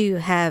 you do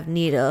have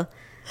needle.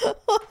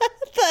 What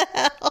the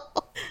hell?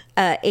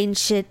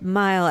 Ancient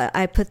mile,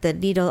 I put the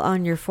needle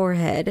on your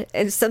forehead,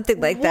 and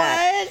something like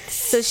that. What?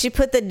 So she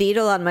put the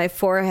needle on my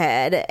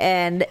forehead,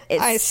 and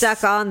it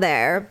stuck on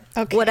there.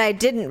 Okay. What I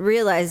didn't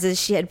realize is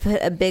she had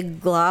put a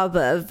big glob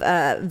of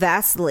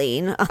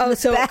Vaseline on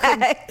the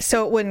back.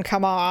 So it wouldn't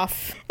come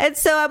off. And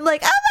so I'm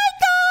like, oh my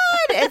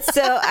God! And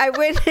so I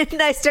went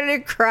and I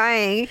started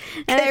crying,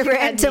 and I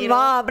ran to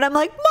Mom, and I'm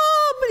like,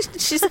 Mom!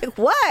 She's like,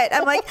 what?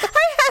 I'm like, I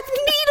have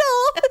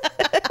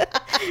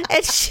needle!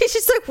 And she's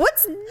just like,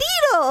 what's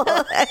needle?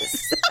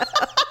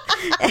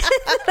 And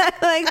I'm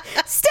like,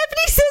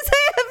 Stephanie says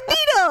I have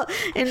needle.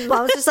 And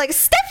Mom's just like,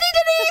 Stephanie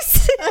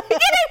Denise,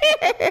 get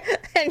in here.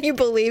 And you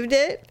believed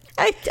it?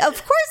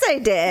 Of course I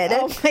did.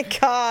 Oh my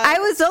God. I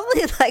was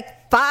only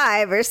like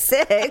 5 or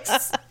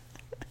 6.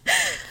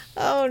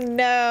 Oh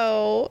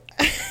no.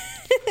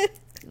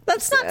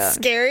 That's not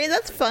scary.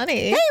 That's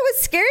funny. Hey, it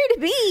was scary to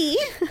me.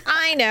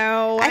 I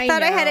know. I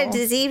thought I had a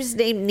disease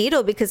named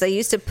needle because I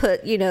used to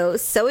put,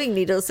 sewing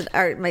needles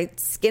in my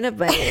skin of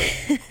my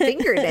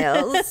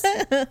fingernails.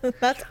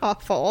 That's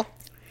awful.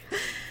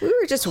 We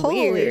were just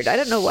weird. I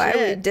don't know why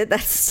we did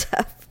that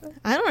stuff.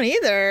 I don't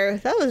either.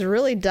 That was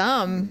really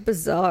dumb.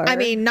 Bizarre. I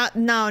mean,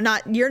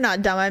 you're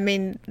not dumb. I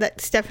mean,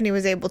 that Stephanie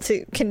was able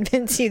to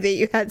convince you that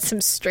you had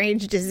some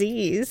strange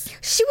disease.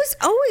 She was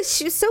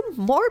so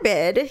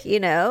morbid,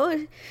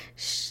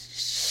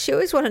 She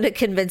always wanted to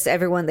convince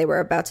everyone they were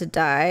about to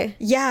die.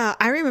 Yeah,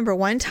 I remember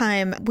one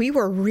time we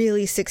were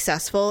really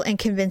successful in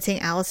convincing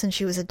Allison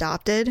she was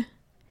adopted.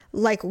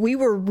 Like, we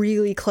were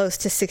really close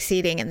to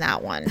succeeding in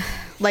that one.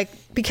 Like,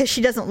 because she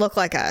doesn't look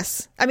like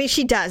us. I mean,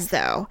 she does,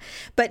 though.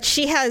 But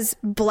she has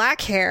black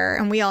hair,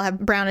 and we all have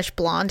brownish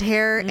blonde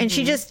hair. Mm-hmm.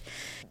 And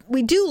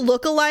we do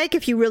look alike.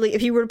 If you were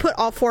to put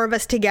all 4 of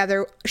us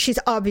together, she's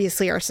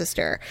obviously our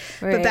sister.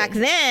 Right. But back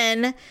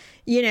then,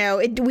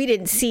 we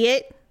didn't see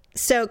it.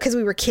 So, because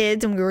we were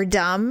kids and we were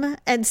dumb.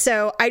 And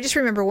so I just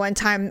remember one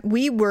time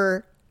we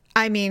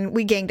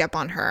ganged up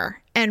on her,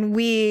 and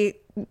we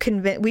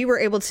were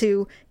able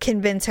to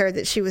convince her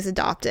that she was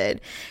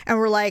adopted. And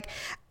we're like,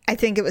 I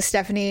think it was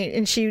Stephanie,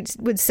 and she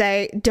would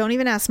say, don't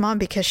even ask Mom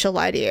because she'll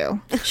lie to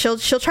you. She'll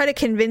try to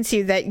convince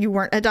you that you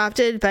weren't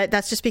adopted, but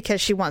that's just because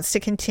she wants to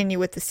continue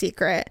with the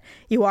secret.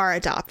 You are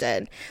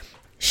adopted.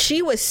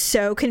 She was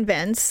so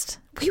convinced.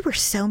 We were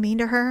so mean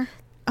to her.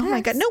 Oh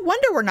my God. No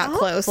wonder we're not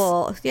close.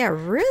 Yeah,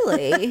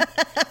 really? You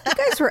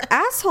guys were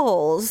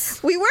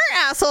assholes. We were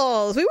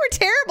assholes. We were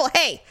terrible.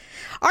 Hey,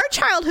 our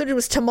childhood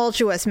was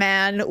tumultuous,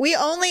 man. We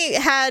only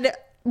had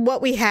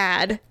what we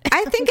had.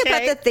 I think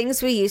about the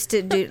things we used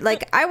to do.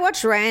 Like, I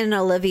watched Ryan and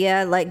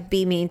Olivia like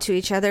be mean to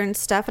each other and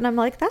stuff, and I'm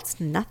like, that's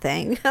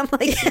nothing. I'm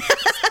like,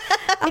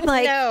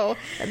 no.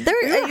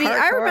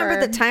 I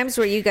remember the times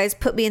where you guys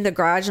put me in the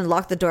garage and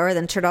locked the door,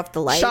 then turned off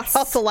the lights. Shut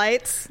off the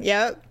lights.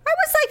 Yep. I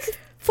was like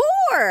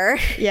 4.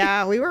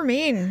 Yeah, we were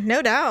mean,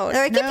 no doubt.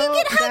 They're like, if you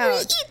get hungry,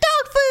 eat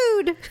dog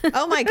food.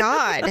 Oh my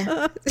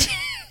God.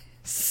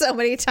 So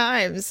many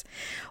times.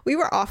 We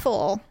were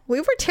awful. We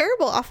were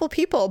terrible, awful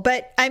people.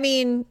 But I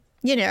mean,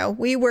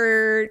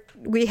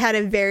 we had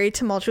a very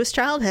tumultuous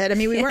childhood. I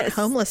mean, we weren't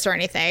homeless or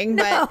anything.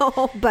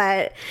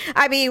 But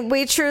I mean,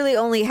 we truly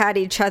only had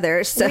each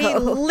other. So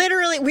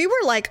we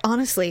were like,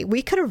 honestly,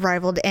 we could have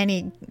rivaled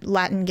any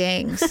Latin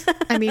gangs.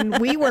 I mean,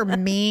 we were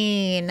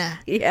mean.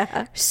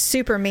 Yeah.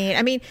 Super mean.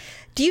 I mean,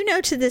 do you know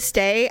to this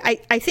day,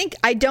 I think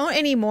I don't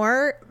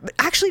anymore.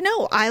 Actually,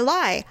 no, I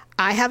lie.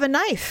 I have a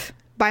knife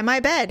by my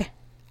bed.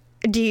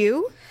 Do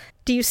you?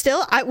 Do you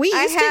still? I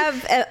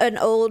have an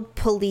old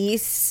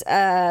police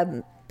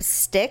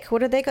stick. What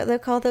do they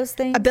call those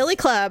things? A billy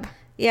club.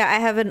 Yeah, I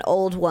have an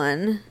old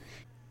one,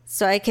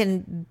 so I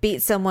can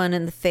beat someone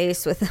in the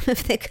face with them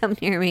if they come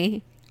near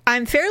me.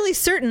 I'm fairly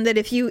certain that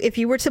if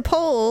you were to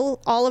poll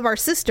all of our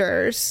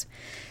sisters,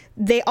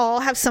 they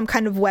all have some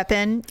kind of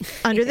weapon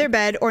under their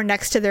bed or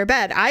next to their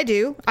bed. I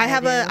do. I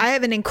have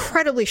an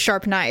incredibly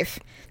sharp knife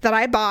that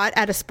I bought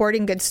at a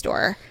sporting goods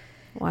store.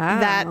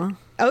 Wow.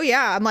 Oh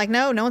yeah, I'm like,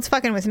 no one's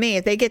fucking with me.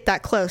 If they get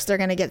that close, they're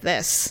gonna get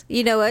this.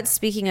 You know what?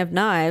 Speaking of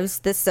knives,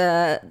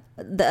 the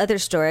other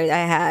story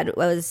I had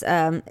was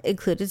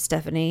included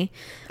Stephanie.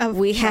 Oh,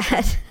 we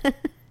had,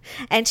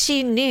 and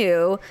she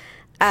knew.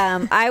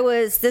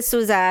 This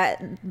was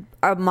at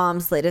our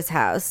mom's latest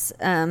house,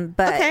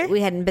 but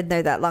we hadn't been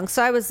there that long,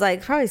 so I was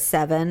like probably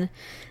 7.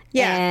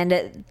 Yeah,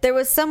 and there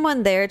was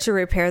someone there to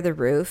repair the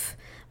roof,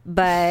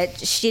 but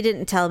she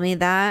didn't tell me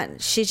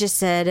that. She just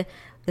said,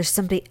 there's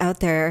somebody out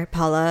there,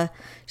 Paula.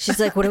 She's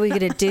like, what are we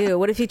going to do?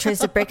 What if he tries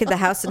to break in the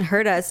house and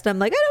hurt us? And I'm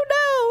like,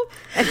 I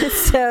don't know. And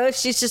so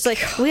she's just like,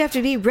 we have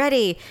to be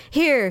ready.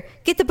 Here,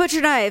 get the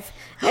butcher knife.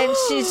 And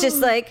she's just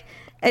like...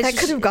 That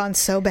could have gone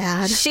so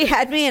bad. She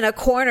had me in a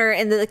corner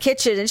in the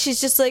kitchen, and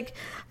she's just like,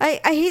 I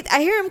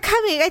hear him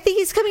coming. I think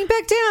he's coming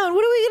back down.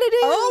 What are we going to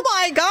do? Oh,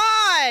 my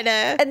God.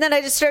 And then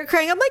I just started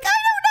crying. I'm like, I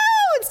don't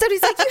know. And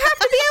Stephanie's like, you have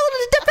to be able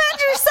to defend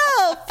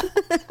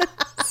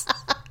yourself.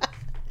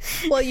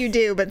 Well, you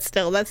do, but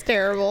still, that's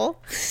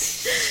terrible.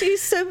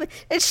 She's so...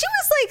 And she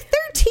was like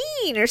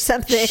 13 or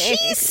something.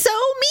 She's so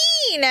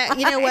mean.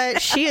 You know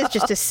what? She is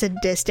just a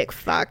sadistic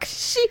fuck.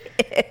 She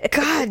is.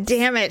 God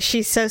damn it.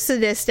 She's so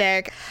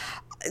sadistic.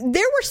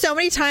 There were so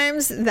many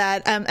times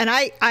that... and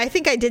I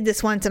think I did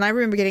this once, and I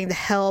remember getting the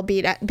hell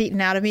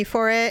beaten out of me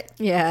for it.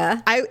 Yeah.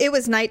 It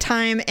was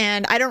nighttime,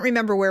 and I don't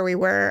remember where we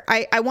were.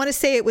 I want to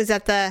say it was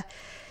at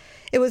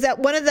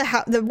one of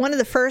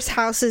the first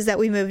houses that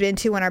we moved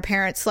into when our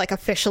parents like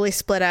officially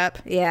split up.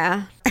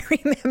 Yeah. I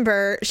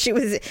remember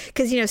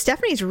because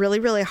Stephanie's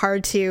really, really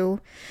hard to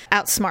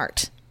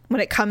outsmart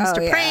when it comes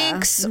to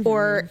pranks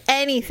or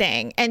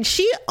anything. And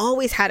she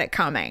always had it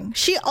coming.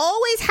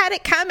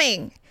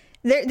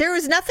 There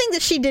was nothing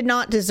that she did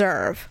not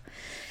deserve.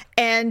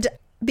 And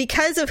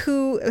because of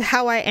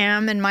how I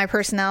am and my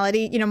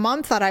personality,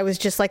 Mom thought I was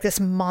just like this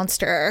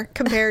monster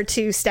compared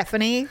to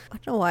Stephanie. I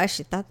don't know why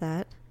she thought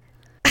that.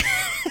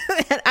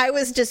 And I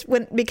was just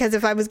because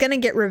if I was going to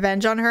get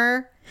revenge on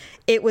her,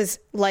 it was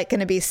like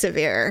going to be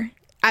severe.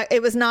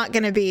 It was not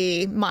going to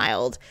be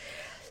mild.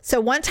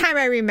 So one time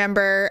I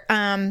remember,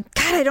 God,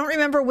 I don't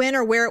remember when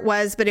or where it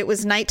was, but it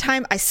was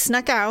nighttime. I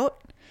snuck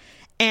out,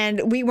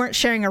 and we weren't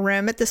sharing a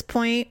room at this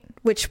point,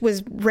 which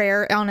was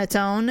rare on its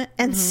own.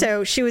 And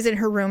so she was in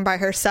her room by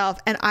herself,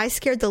 and I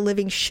scared the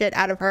living shit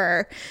out of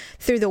her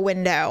through the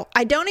window.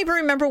 I don't even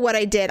remember what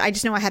I did. I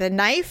just know I had a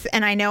knife,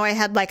 and I know I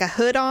had like a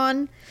hood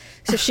on,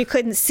 so she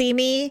couldn't see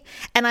me.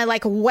 And I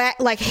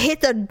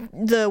hit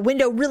the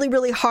window really,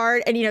 really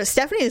hard. And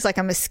Stephanie was like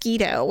a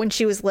mosquito when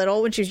she was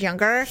little, when she was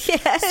younger.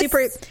 Yes.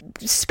 Super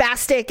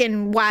spastic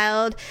and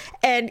wild.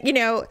 And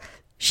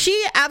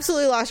she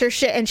absolutely lost her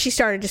shit, and she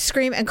started to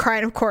scream and cry.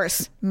 And of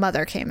course,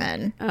 Mother came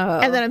in. Oh.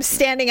 And then I'm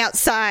standing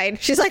outside.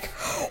 She's like,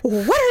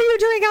 what are you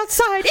doing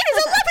outside? It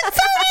is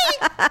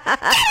 11:30.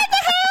 Get in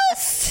the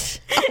house.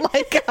 Oh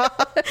my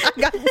God. I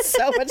got in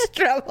so much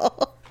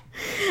trouble.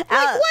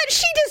 What?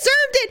 She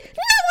deserved it.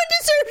 No one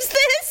deserves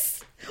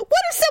this.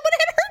 What if someone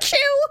had hurt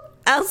you?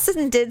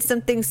 Allison did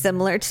something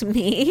similar to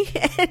me.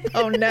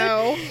 Oh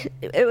no.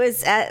 It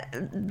was at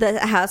the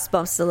house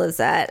Mom still lives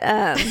at.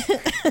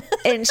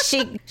 And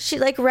she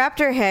like wrapped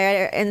her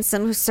hair in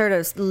some sort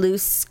of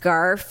loose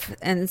scarf,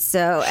 and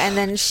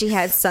then she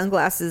had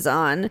sunglasses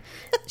on.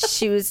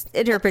 She was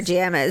in her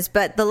pajamas,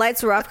 but the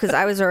lights were off because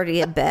I was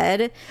already in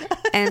bed.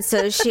 And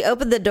so she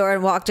opened the door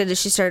and walked in, and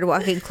she started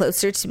walking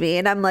closer to me,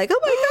 and I'm like, oh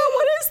my God,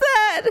 what is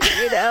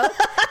that?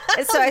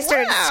 And so I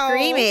started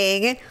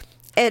screaming.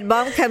 And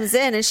Mom comes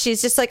in and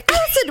she's just like,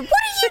 Allison, what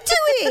are you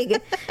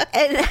doing?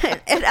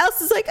 And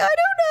Allison's like, I don't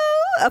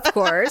know. Of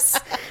course.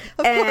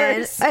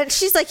 And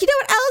she's like, you know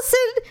what,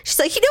 Allison? She's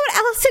like, you know what,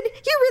 Allison?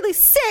 You're really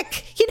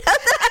sick. You know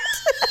that?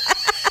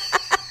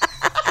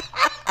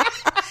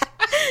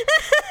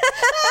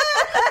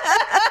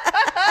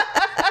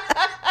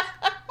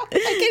 I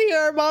can hear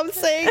our mom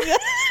saying that.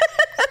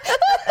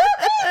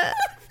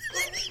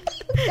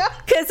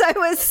 Because I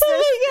was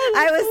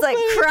like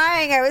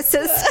crying. I was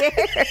so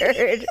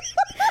scared.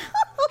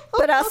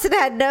 But Allison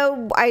had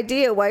no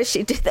idea why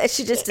she did that.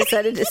 She just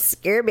decided to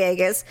scare me, I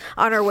guess,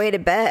 on her way to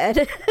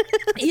bed.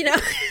 You know,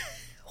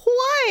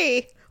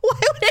 why? Why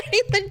would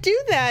anyone do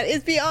that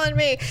is beyond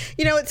me.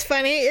 You know what's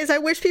funny is I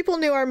wish people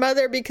knew our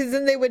mother, because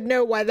then they would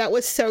know why that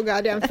was so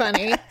goddamn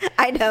funny.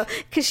 I know,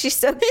 because she's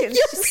so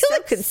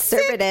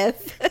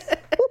conservative.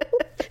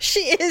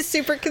 She is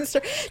super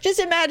conservative. Just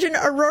imagine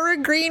Aurora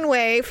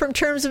Greenway from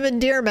Terms of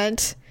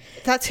Endearment.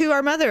 That's who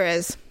our mother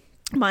is,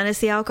 minus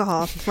the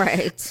alcohol.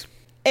 Right.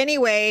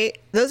 Anyway,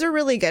 those are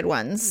really good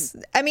ones.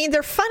 I mean,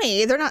 they're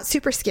funny. They're not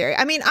super scary.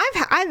 I mean,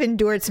 I've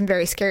endured some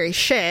very scary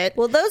shit.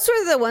 Well, those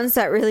were the ones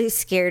that really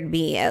scared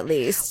me, at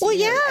least. Well,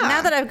 yeah.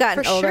 Now that I've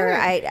gotten older, sure.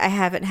 I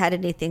haven't had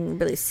anything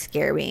really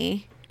scare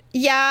me.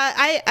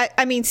 Yeah,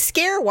 I mean,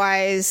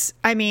 scare-wise,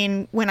 I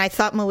mean, when I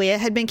thought Malia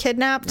had been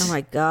kidnapped. Oh,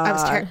 my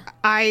God.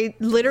 I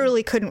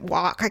literally couldn't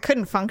walk. I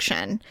couldn't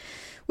function.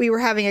 We were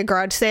having a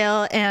garage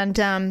sale,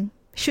 and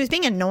she was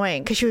being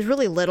annoying because she was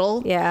really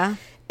little. Yeah.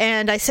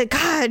 And I said,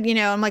 God, you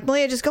know, I'm like,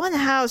 Malia, just go in the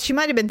house. She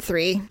might have been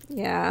 3.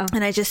 Yeah.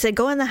 And I just said,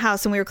 go in the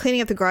house. And we were cleaning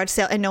up the garage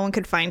sale, and no one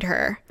could find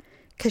her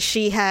because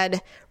she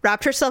had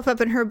wrapped herself up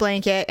in her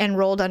blanket and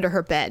rolled under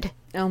her bed.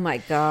 Oh, my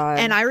God.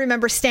 And I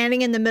remember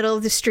standing in the middle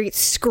of the street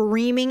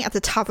screaming at the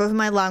top of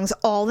my lungs.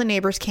 All the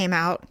neighbors came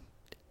out.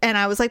 And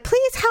I was like,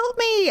 please help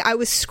me. I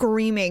was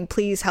screaming,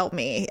 please help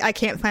me. I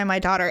can't find my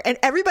daughter. And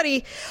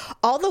everybody,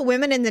 all the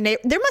women in the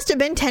neighborhood, there must have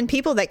been 10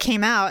 people that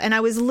came out. And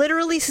I was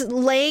literally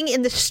laying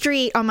in the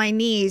street on my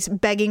knees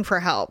begging for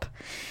help.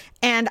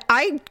 And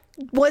I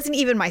wasn't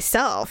even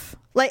myself.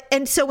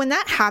 And so when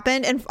that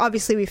happened, and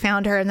obviously we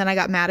found her, and then I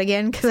got mad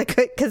again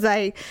because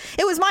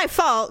it was my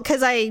fault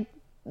because I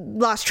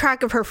lost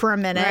track of her for a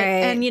minute. Right.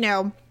 And, you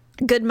know,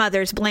 good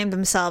mothers blame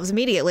themselves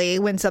immediately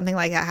when something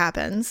like that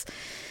happens.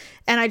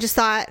 And I just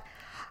thought,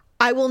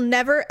 I will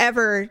never,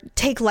 ever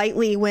take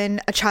lightly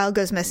when a child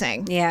goes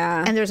missing.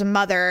 Yeah. And there's a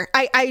mother.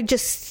 I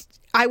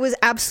was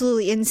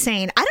absolutely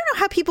insane. I don't know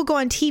how people go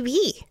on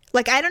TV.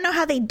 Like, I don't know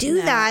how they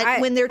do that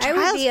when their child...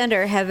 I would be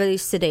under heavy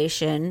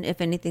sedation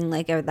if anything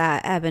like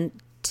that happened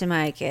to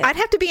my kid. I'd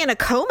have to be in a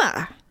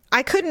coma.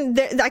 I couldn't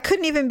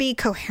even be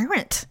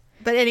coherent.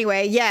 But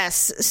anyway,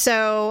 yes.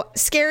 So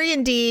scary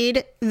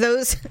indeed.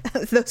 Those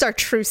are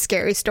true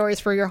scary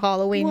stories for your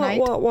Halloween night.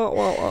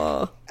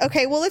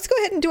 Okay, well, let's go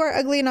ahead and do our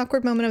ugly and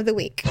awkward moment of the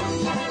week.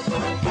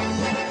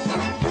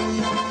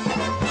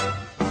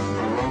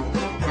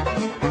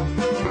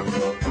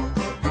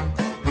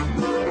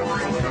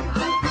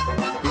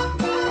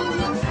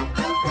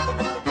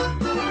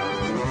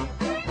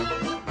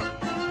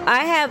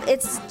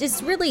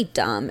 It's really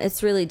dumb.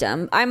 It's really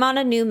dumb. I'm on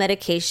a new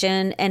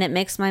medication and it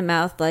makes my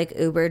mouth like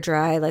uber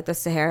dry, like the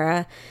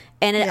Sahara.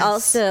 And it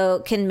also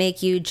can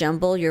make you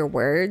jumble your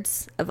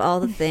words of all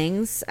the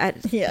things.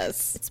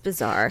 Yes. It's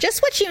bizarre.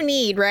 Just what you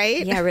need,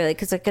 right? Yeah, really,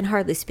 because I can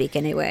hardly speak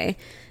anyway.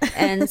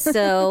 And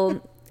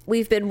so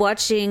we've been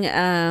watching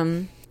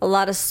a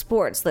lot of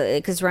sports lately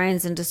because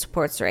Ryan's into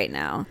sports right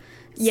now.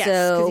 Yes,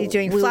 because he's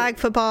doing flag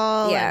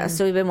football. Yeah,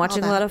 so we've been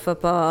watching a lot of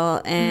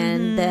football.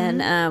 And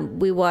then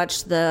we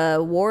watched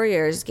the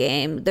Warriors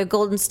game, the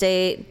Golden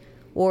State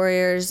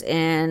Warriors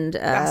and...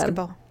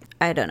 basketball.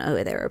 I don't know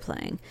who they were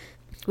playing.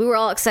 We were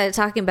all excited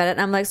talking about it.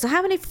 And I'm like, so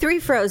how many 3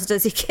 throws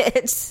does he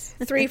get?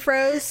 3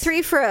 throws?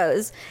 3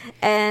 throws.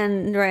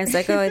 And Ryan's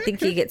like, oh, I think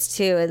he gets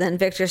 2. And then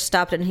Victor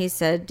stopped and he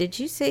said, did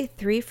you say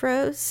 3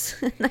 throws?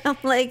 And I'm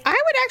like, I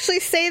would actually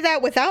say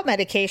that without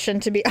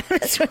medication, to be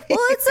honest with you.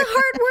 well, it's a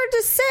hard word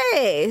to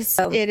say.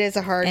 So, it is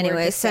a hard word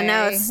to say. So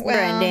now it's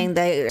trending.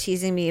 They're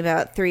teasing me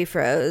about 3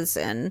 throws.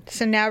 And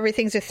so now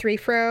everything's a 3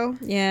 throw?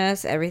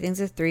 Yes, everything's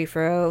a 3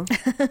 throw.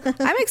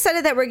 I'm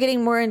excited that we're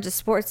getting more into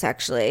sports,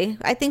 actually.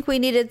 I think we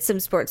needed some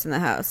sports in the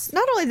house.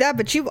 Not only that,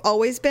 but you've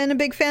always been a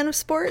big fan of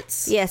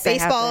sports. Yes,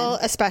 baseball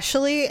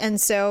especially. And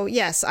so,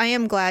 yes, I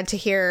am glad to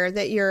hear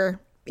that you're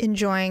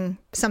enjoying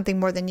something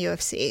more than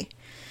UFC.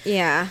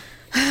 Yeah.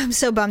 I'm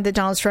so bummed that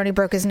Donald Cerrone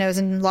broke his nose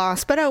and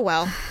lost, but oh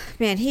well.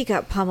 Man, he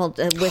got pummeled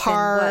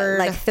within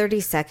like 30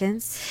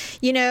 seconds.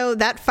 You know,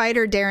 that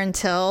fighter Darren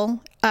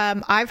Till,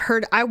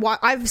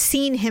 I've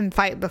seen him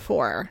fight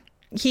before.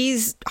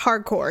 He's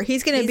hardcore.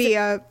 He's going to be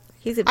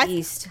he's a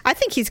beast. I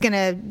think he's going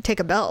to take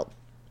a belt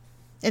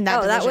in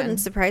that division. That wouldn't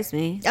surprise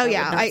me. Oh,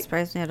 yeah. That would not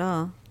surprise me at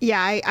all.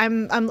 Yeah,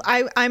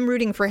 I'm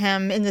rooting for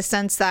him in the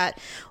sense that,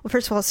 well,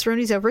 first of all,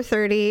 Cerrone's over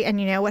 30,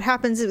 and you know what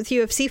happens with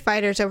UFC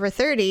fighters over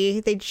 30?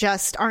 They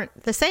just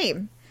aren't the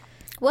same.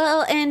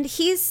 Well, and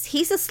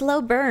he's a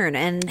slow burn,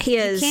 and he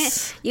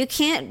is. You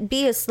can't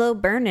be a slow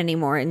burn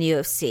anymore in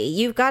UFC.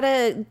 You've got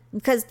to,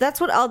 because that's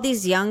what all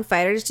these young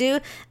fighters do.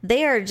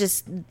 They go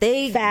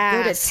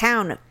to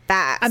town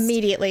fast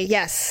immediately.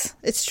 Yes,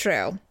 it's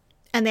true,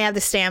 and they have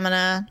the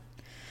stamina.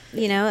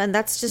 And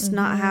that's just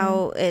not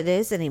how it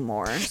is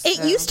anymore. So.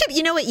 It used to,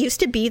 it used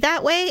to be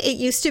that way. It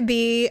used to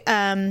be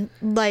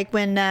like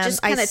when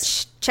just kind of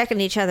checking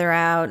each other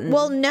out.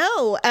 Well,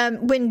 no,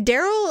 when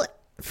Daryl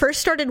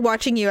first started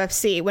watching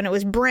UFC, when it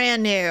was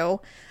brand new,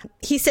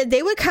 he said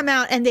they would come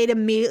out and they'd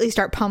immediately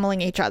start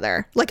pummeling each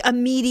other.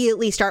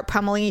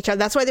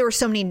 That's why there were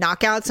so many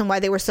knockouts and why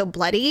they were so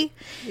bloody.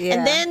 Yeah.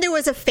 And then there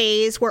was a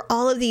phase where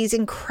all of these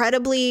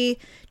incredibly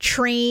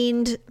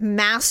trained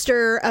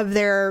master of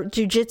their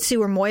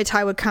jiu-jitsu or Muay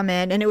Thai would come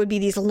in, and it would be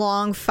these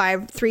long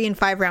 3 and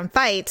 5 round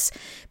fights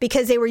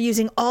because they were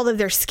using all of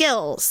their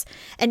skills.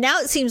 And now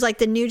it seems like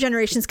the new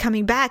generation's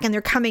coming back and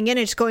they're coming in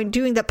and just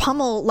doing the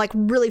pummel like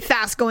really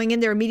fast, going in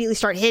there, immediately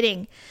start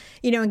hitting,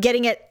 and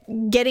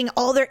getting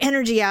all their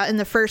energy out in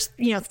the first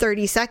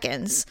 30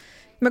 seconds.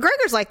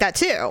 McGregor's like that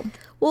too.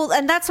 Well,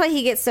 and that's why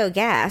he gets so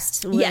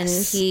gassed when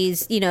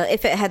he's,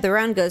 if the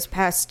round goes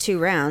past 2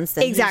 rounds,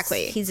 then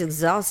he's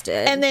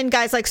exhausted. And then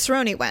guys like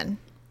Cerrone win.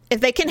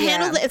 If they can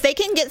handle if they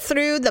can get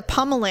through the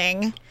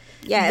pummeling,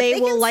 they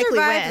will likely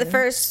win. The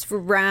first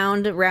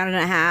round and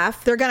a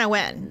half, they're gonna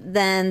win.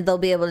 Then they'll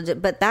be able to do.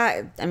 But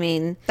that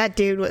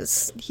dude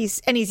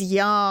he's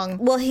young.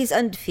 Well, he's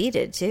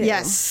undefeated too.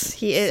 Yes,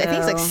 he is. So. I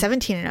think he's like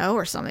 17-0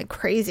 or something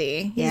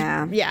crazy.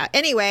 Yeah.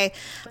 Anyway,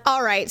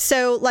 all right.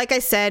 So, like I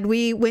said,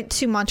 we went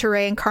to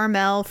Monterey and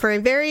Carmel for a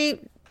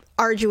very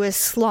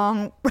arduous,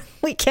 long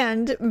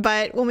weekend.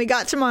 But when we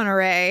got to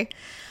Monterey,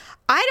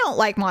 I don't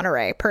like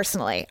Monterey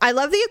personally. I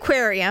love the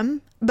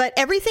aquarium, but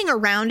everything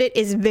around it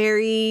is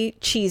very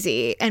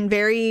cheesy and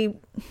very,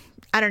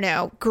 I don't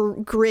know,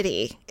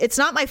 gritty. It's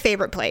not my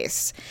favorite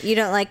place. You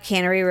don't like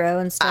Cannery Row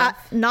and stuff?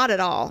 Not at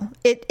all.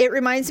 It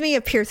reminds me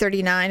of Pier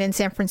 39 in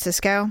San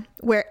Francisco,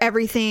 where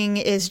everything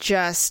is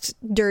just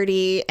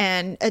dirty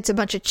and it's a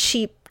bunch of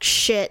cheap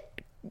shit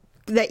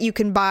that you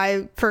can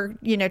buy for,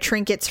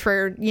 trinkets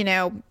for,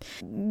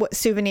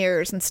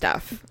 souvenirs and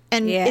stuff.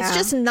 And it's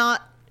just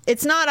not...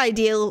 It's not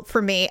ideal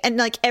for me. And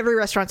like every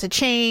restaurant's a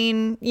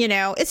chain,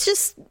 it's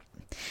just,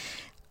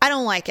 I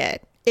don't like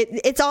it.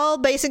 It's all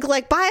basically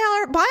like buy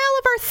all of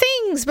our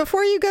things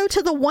before you go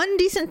to the one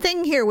decent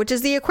thing here, which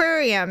is the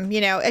aquarium.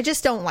 I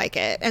just don't like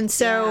it. And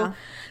so,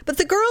 but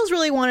the girls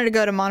really wanted to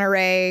go to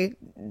Monterey.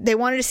 They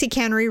wanted to see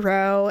Cannery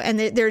Row, and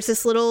there's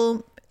this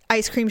little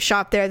ice cream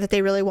shop there that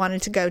they really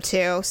wanted to go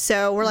to.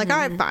 So we're like, all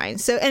right, fine.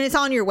 So, and it's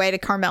on your way to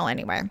Carmel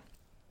anyway.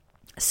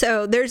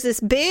 So there's this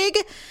big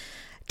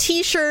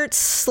t-shirt /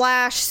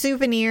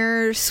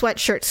 souvenir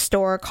sweatshirt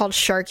store called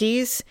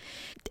Sharky's.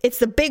 It's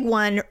the big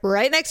one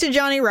right next to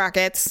Johnny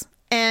Rockets,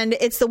 and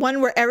it's the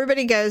one where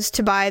everybody goes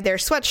to buy their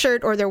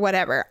sweatshirt or their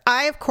whatever.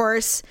 I, of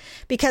course,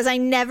 because I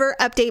never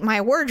update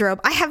my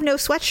wardrobe, I have no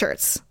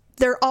sweatshirts.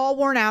 They're all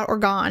worn out or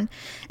gone.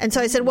 And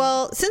so I said,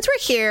 well, since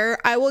we're here,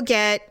 I will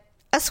get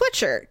a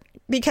sweatshirt,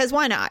 because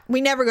why not?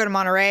 We never go to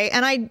Monterey,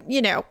 and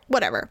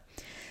whatever.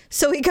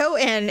 So we go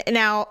in.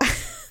 Now,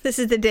 this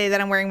is the day that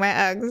I'm wearing my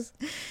Uggs.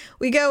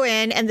 We go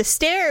in, and the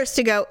stairs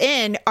to go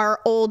in are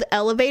old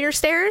escalator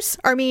stairs.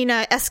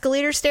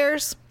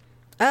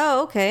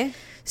 Oh, okay.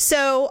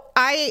 So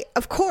I,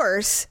 of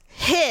course,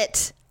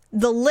 hit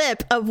the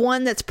lip of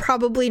one that's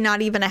probably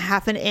not even a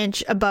half an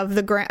inch above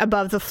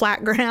the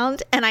flat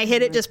ground, and I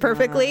hit it just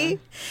perfectly.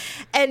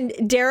 And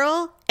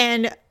Daryl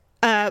and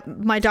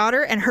my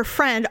daughter and her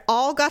friend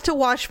all got to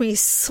watch me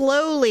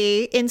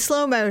slowly, in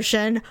slow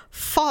motion,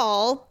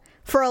 fall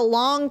for a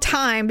long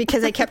time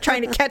because I kept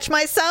trying to catch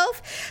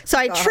myself. So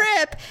I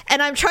trip,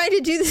 and I'm trying to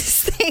do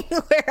this thing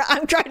where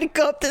I'm trying to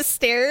go up the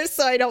stairs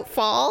so I don't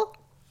fall.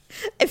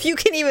 If you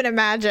can even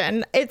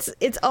imagine, it's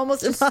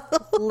almost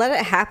impossible. Let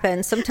it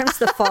happen. Sometimes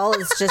the fall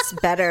is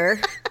just better.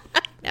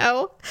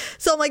 No.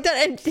 So I'm like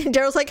that, and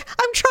Daryl's like,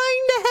 I'm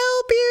trying to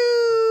help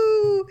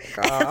you.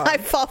 God. And I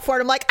fall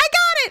forward. I'm like, I got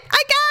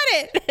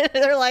it.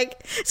 And they're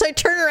like, so I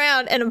turn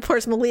around, and of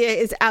course Malia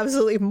is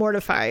absolutely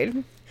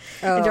mortified.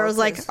 And Daryl's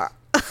like,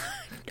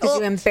 because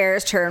you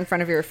embarrassed her in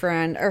front of your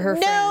friend or her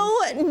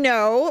friend.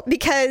 No,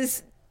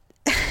 because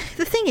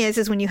the thing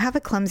is when you have a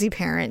clumsy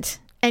parent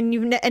and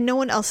and no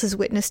one else has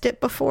witnessed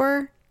it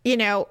before,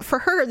 for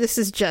her this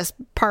is just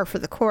par for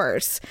the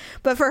course.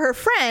 But for her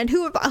friend,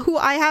 who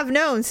I have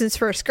known since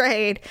first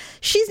grade,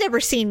 she's never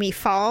seen me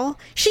fall.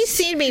 She's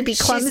seen me be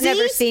clumsy. She's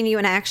never seen you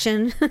in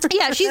action.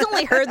 Yeah, she's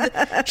only heard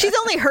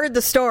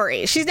the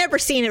story. She's never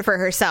seen it for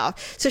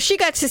herself. So she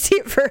got to see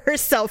it for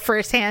herself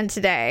firsthand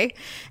today.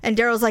 And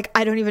Daryl's like,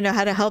 I don't even know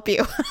how to help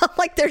you. I'm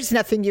like, there's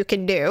nothing you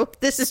can do.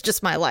 This is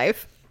just my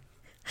life.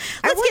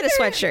 Let's get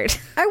a sweatshirt.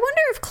 I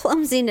wonder if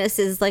clumsiness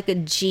is like a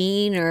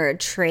gene or a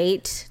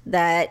trait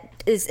that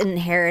is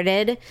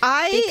inherited.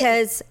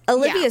 Because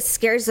Olivia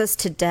scares us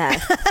to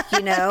death,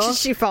 you know?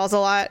 She falls a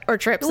lot or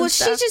trips and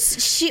stuff.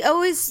 She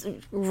always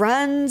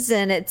runs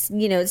and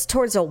it's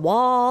towards a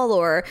wall,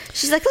 or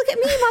she's like, look at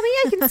me, mommy,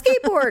 I can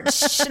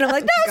skateboard. And I'm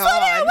like, no, slow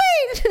down,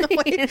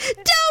 wait.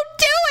 Don't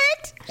do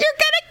it. You're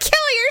going to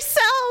kill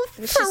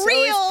yourself. For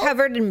real. Always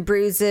covered in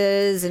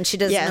bruises, and she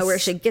doesn't know where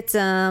she gets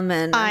them.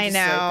 And I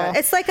know. Like,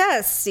 it's like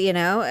us, you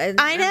know?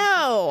 I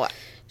know.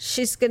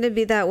 She's going to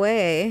be that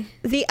way.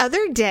 The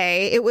other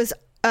day, it was,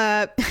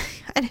 and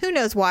who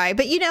knows why,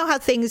 but you know how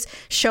things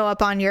show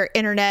up on your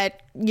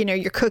internet, you know,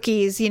 your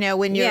cookies, you know,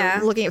 when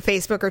you're looking at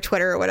Facebook or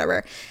Twitter or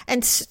whatever.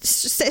 And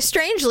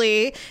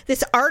strangely,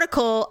 this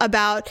article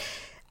about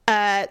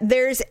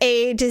there's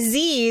a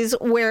disease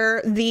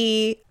where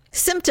the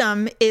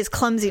symptom is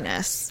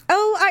clumsiness.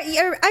 Oh,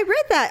 I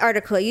read that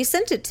article. You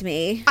sent it to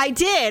me. I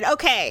did.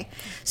 Okay.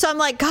 So I'm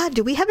like, God,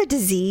 do we have a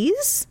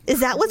disease? Is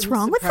that what's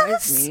wrong with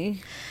us?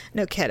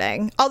 No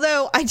kidding.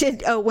 Although I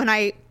did, when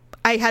I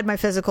had my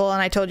physical,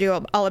 and I told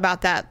you all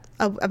about that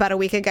about a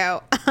week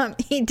ago,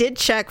 he did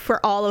check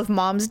for all of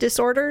Mom's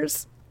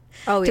disorders.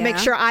 Oh, to make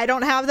sure I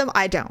don't have them.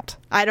 I don't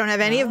have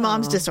any of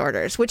Mom's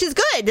disorders, which is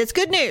good. It's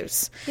good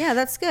news. Yeah,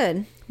 that's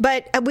good.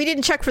 But we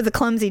didn't check for the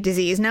clumsy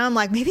disease. Now I'm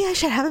like, maybe I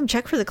should have him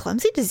check for the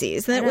clumsy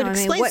disease. Then it would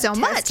explain so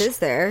much. What test is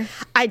there?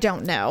 I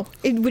don't know.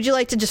 Would you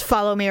like to just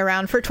follow me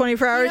around for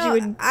 24 hours?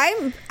 You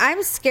know,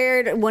 I'm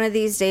scared one of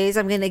these days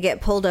I'm going to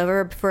get pulled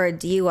over for a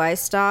DUI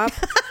stop.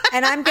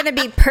 And I'm going to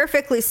be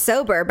perfectly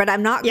sober, but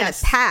I'm not going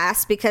to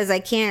pass because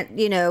I can't,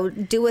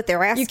 do what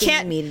they're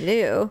asking me to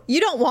do. You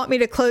don't want me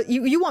to close.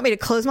 You want me to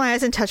close my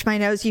eyes and touch my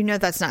nose. You know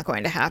that's not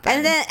going to happen.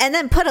 And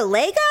then put a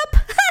leg up.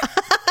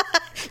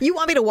 You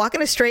want me to walk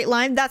in a straight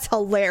line? That's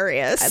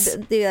hilarious.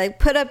 Like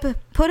put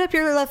up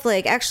your left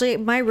leg. Actually,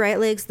 my right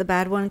leg's the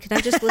bad one. Can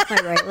I just lift my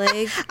right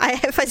leg?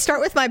 If I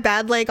start with my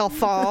bad leg, I'll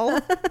fall.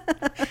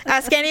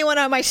 Ask anyone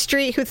on my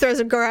street who throws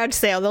a garage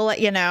sale. They'll let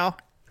you know.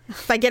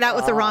 If I get out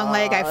with the wrong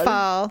leg, I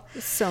fall.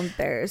 It's so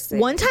embarrassing.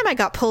 One time I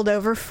got pulled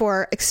over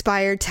for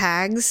expired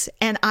tags,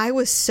 and I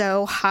was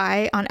so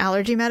high on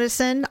allergy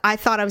medicine, I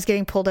thought I was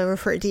getting pulled over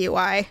for a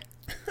DUI.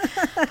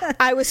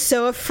 I was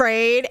so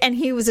afraid, and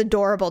he was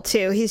adorable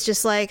too. He's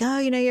just like, oh,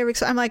 you ever?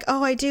 I'm like,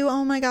 oh, I do.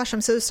 Oh my gosh,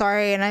 I'm so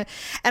sorry. And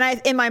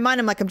I, in my mind,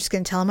 I'm like, I'm just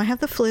going to tell him I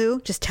have the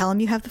flu. Just tell him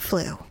you have the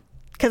flu.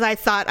 Because I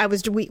thought I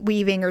was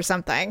weaving or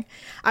something.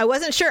 I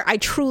wasn't sure. I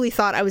truly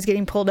thought I was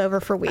getting pulled over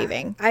for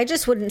weaving. I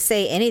just wouldn't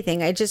say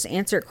anything. I just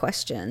answer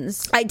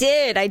questions. I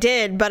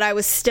did. But I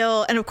was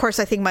still, and of course,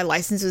 I think my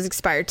license was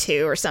expired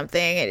too or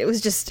something. And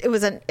it's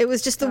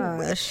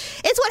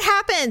what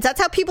happens.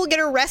 That's how people get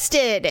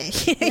arrested.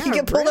 You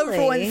get pulled over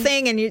for one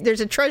thing, and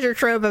there's a treasure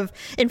trove of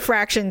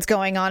infractions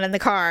going on in the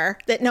car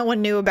that no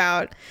one knew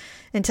about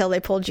until they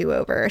pulled you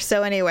over.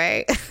 So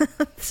anyway,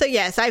 so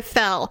yes, I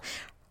fell.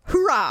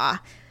 Hurrah.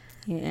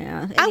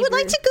 Yeah, I would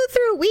like to go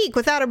through a week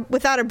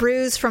without a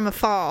bruise from a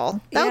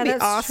fall. That would be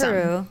awesome.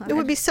 True. It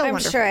would be so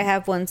wonderful. I'm sure I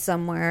have one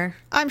somewhere.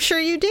 I'm sure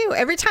you do.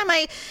 Every time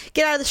I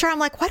get out of the shower, I'm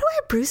like, why do I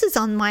have bruises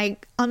on my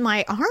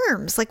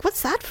arms? Like,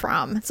 what's that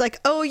from? It's like,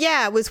 oh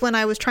yeah, it was when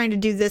I was trying to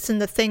do this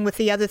and the thing with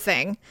the other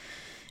thing,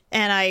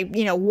 and I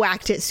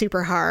whacked it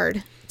super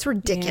hard. It's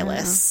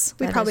ridiculous.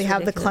 We probably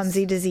have the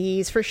clumsy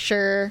disease for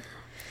sure.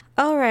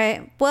 All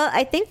right. Well,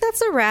 I think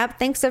that's a wrap.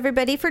 Thanks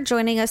everybody for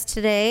joining us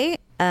today.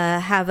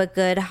 Have a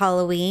good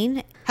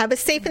Halloween. Have a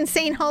safe and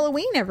sane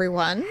Halloween,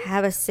 everyone.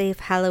 Have a safe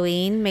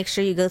Halloween. Make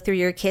sure you go through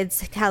your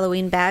kids'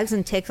 Halloween bags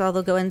and take all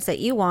the goods that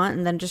you want,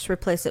 and then just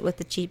replace it with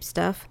the cheap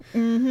stuff.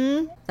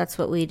 Mm-hmm. That's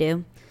what we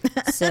do.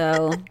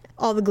 So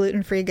all the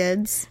gluten-free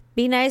goods.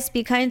 Be nice,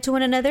 be kind to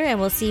one another, and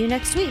we'll see you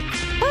next week.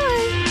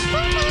 Bye.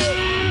 Bye.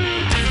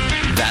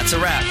 That's a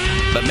wrap.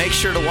 But make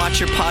sure to watch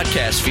your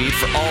podcast feed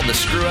for all the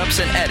screw-ups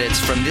and edits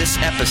from this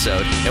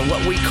episode and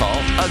what we call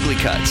Ugly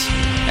Cuts.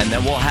 And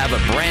then we'll have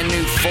a brand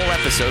new full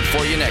episode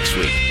for you next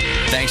week.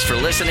 Thanks for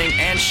listening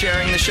and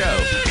sharing the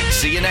show.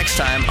 See you next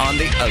time on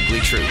The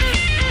Ugly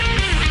Truth.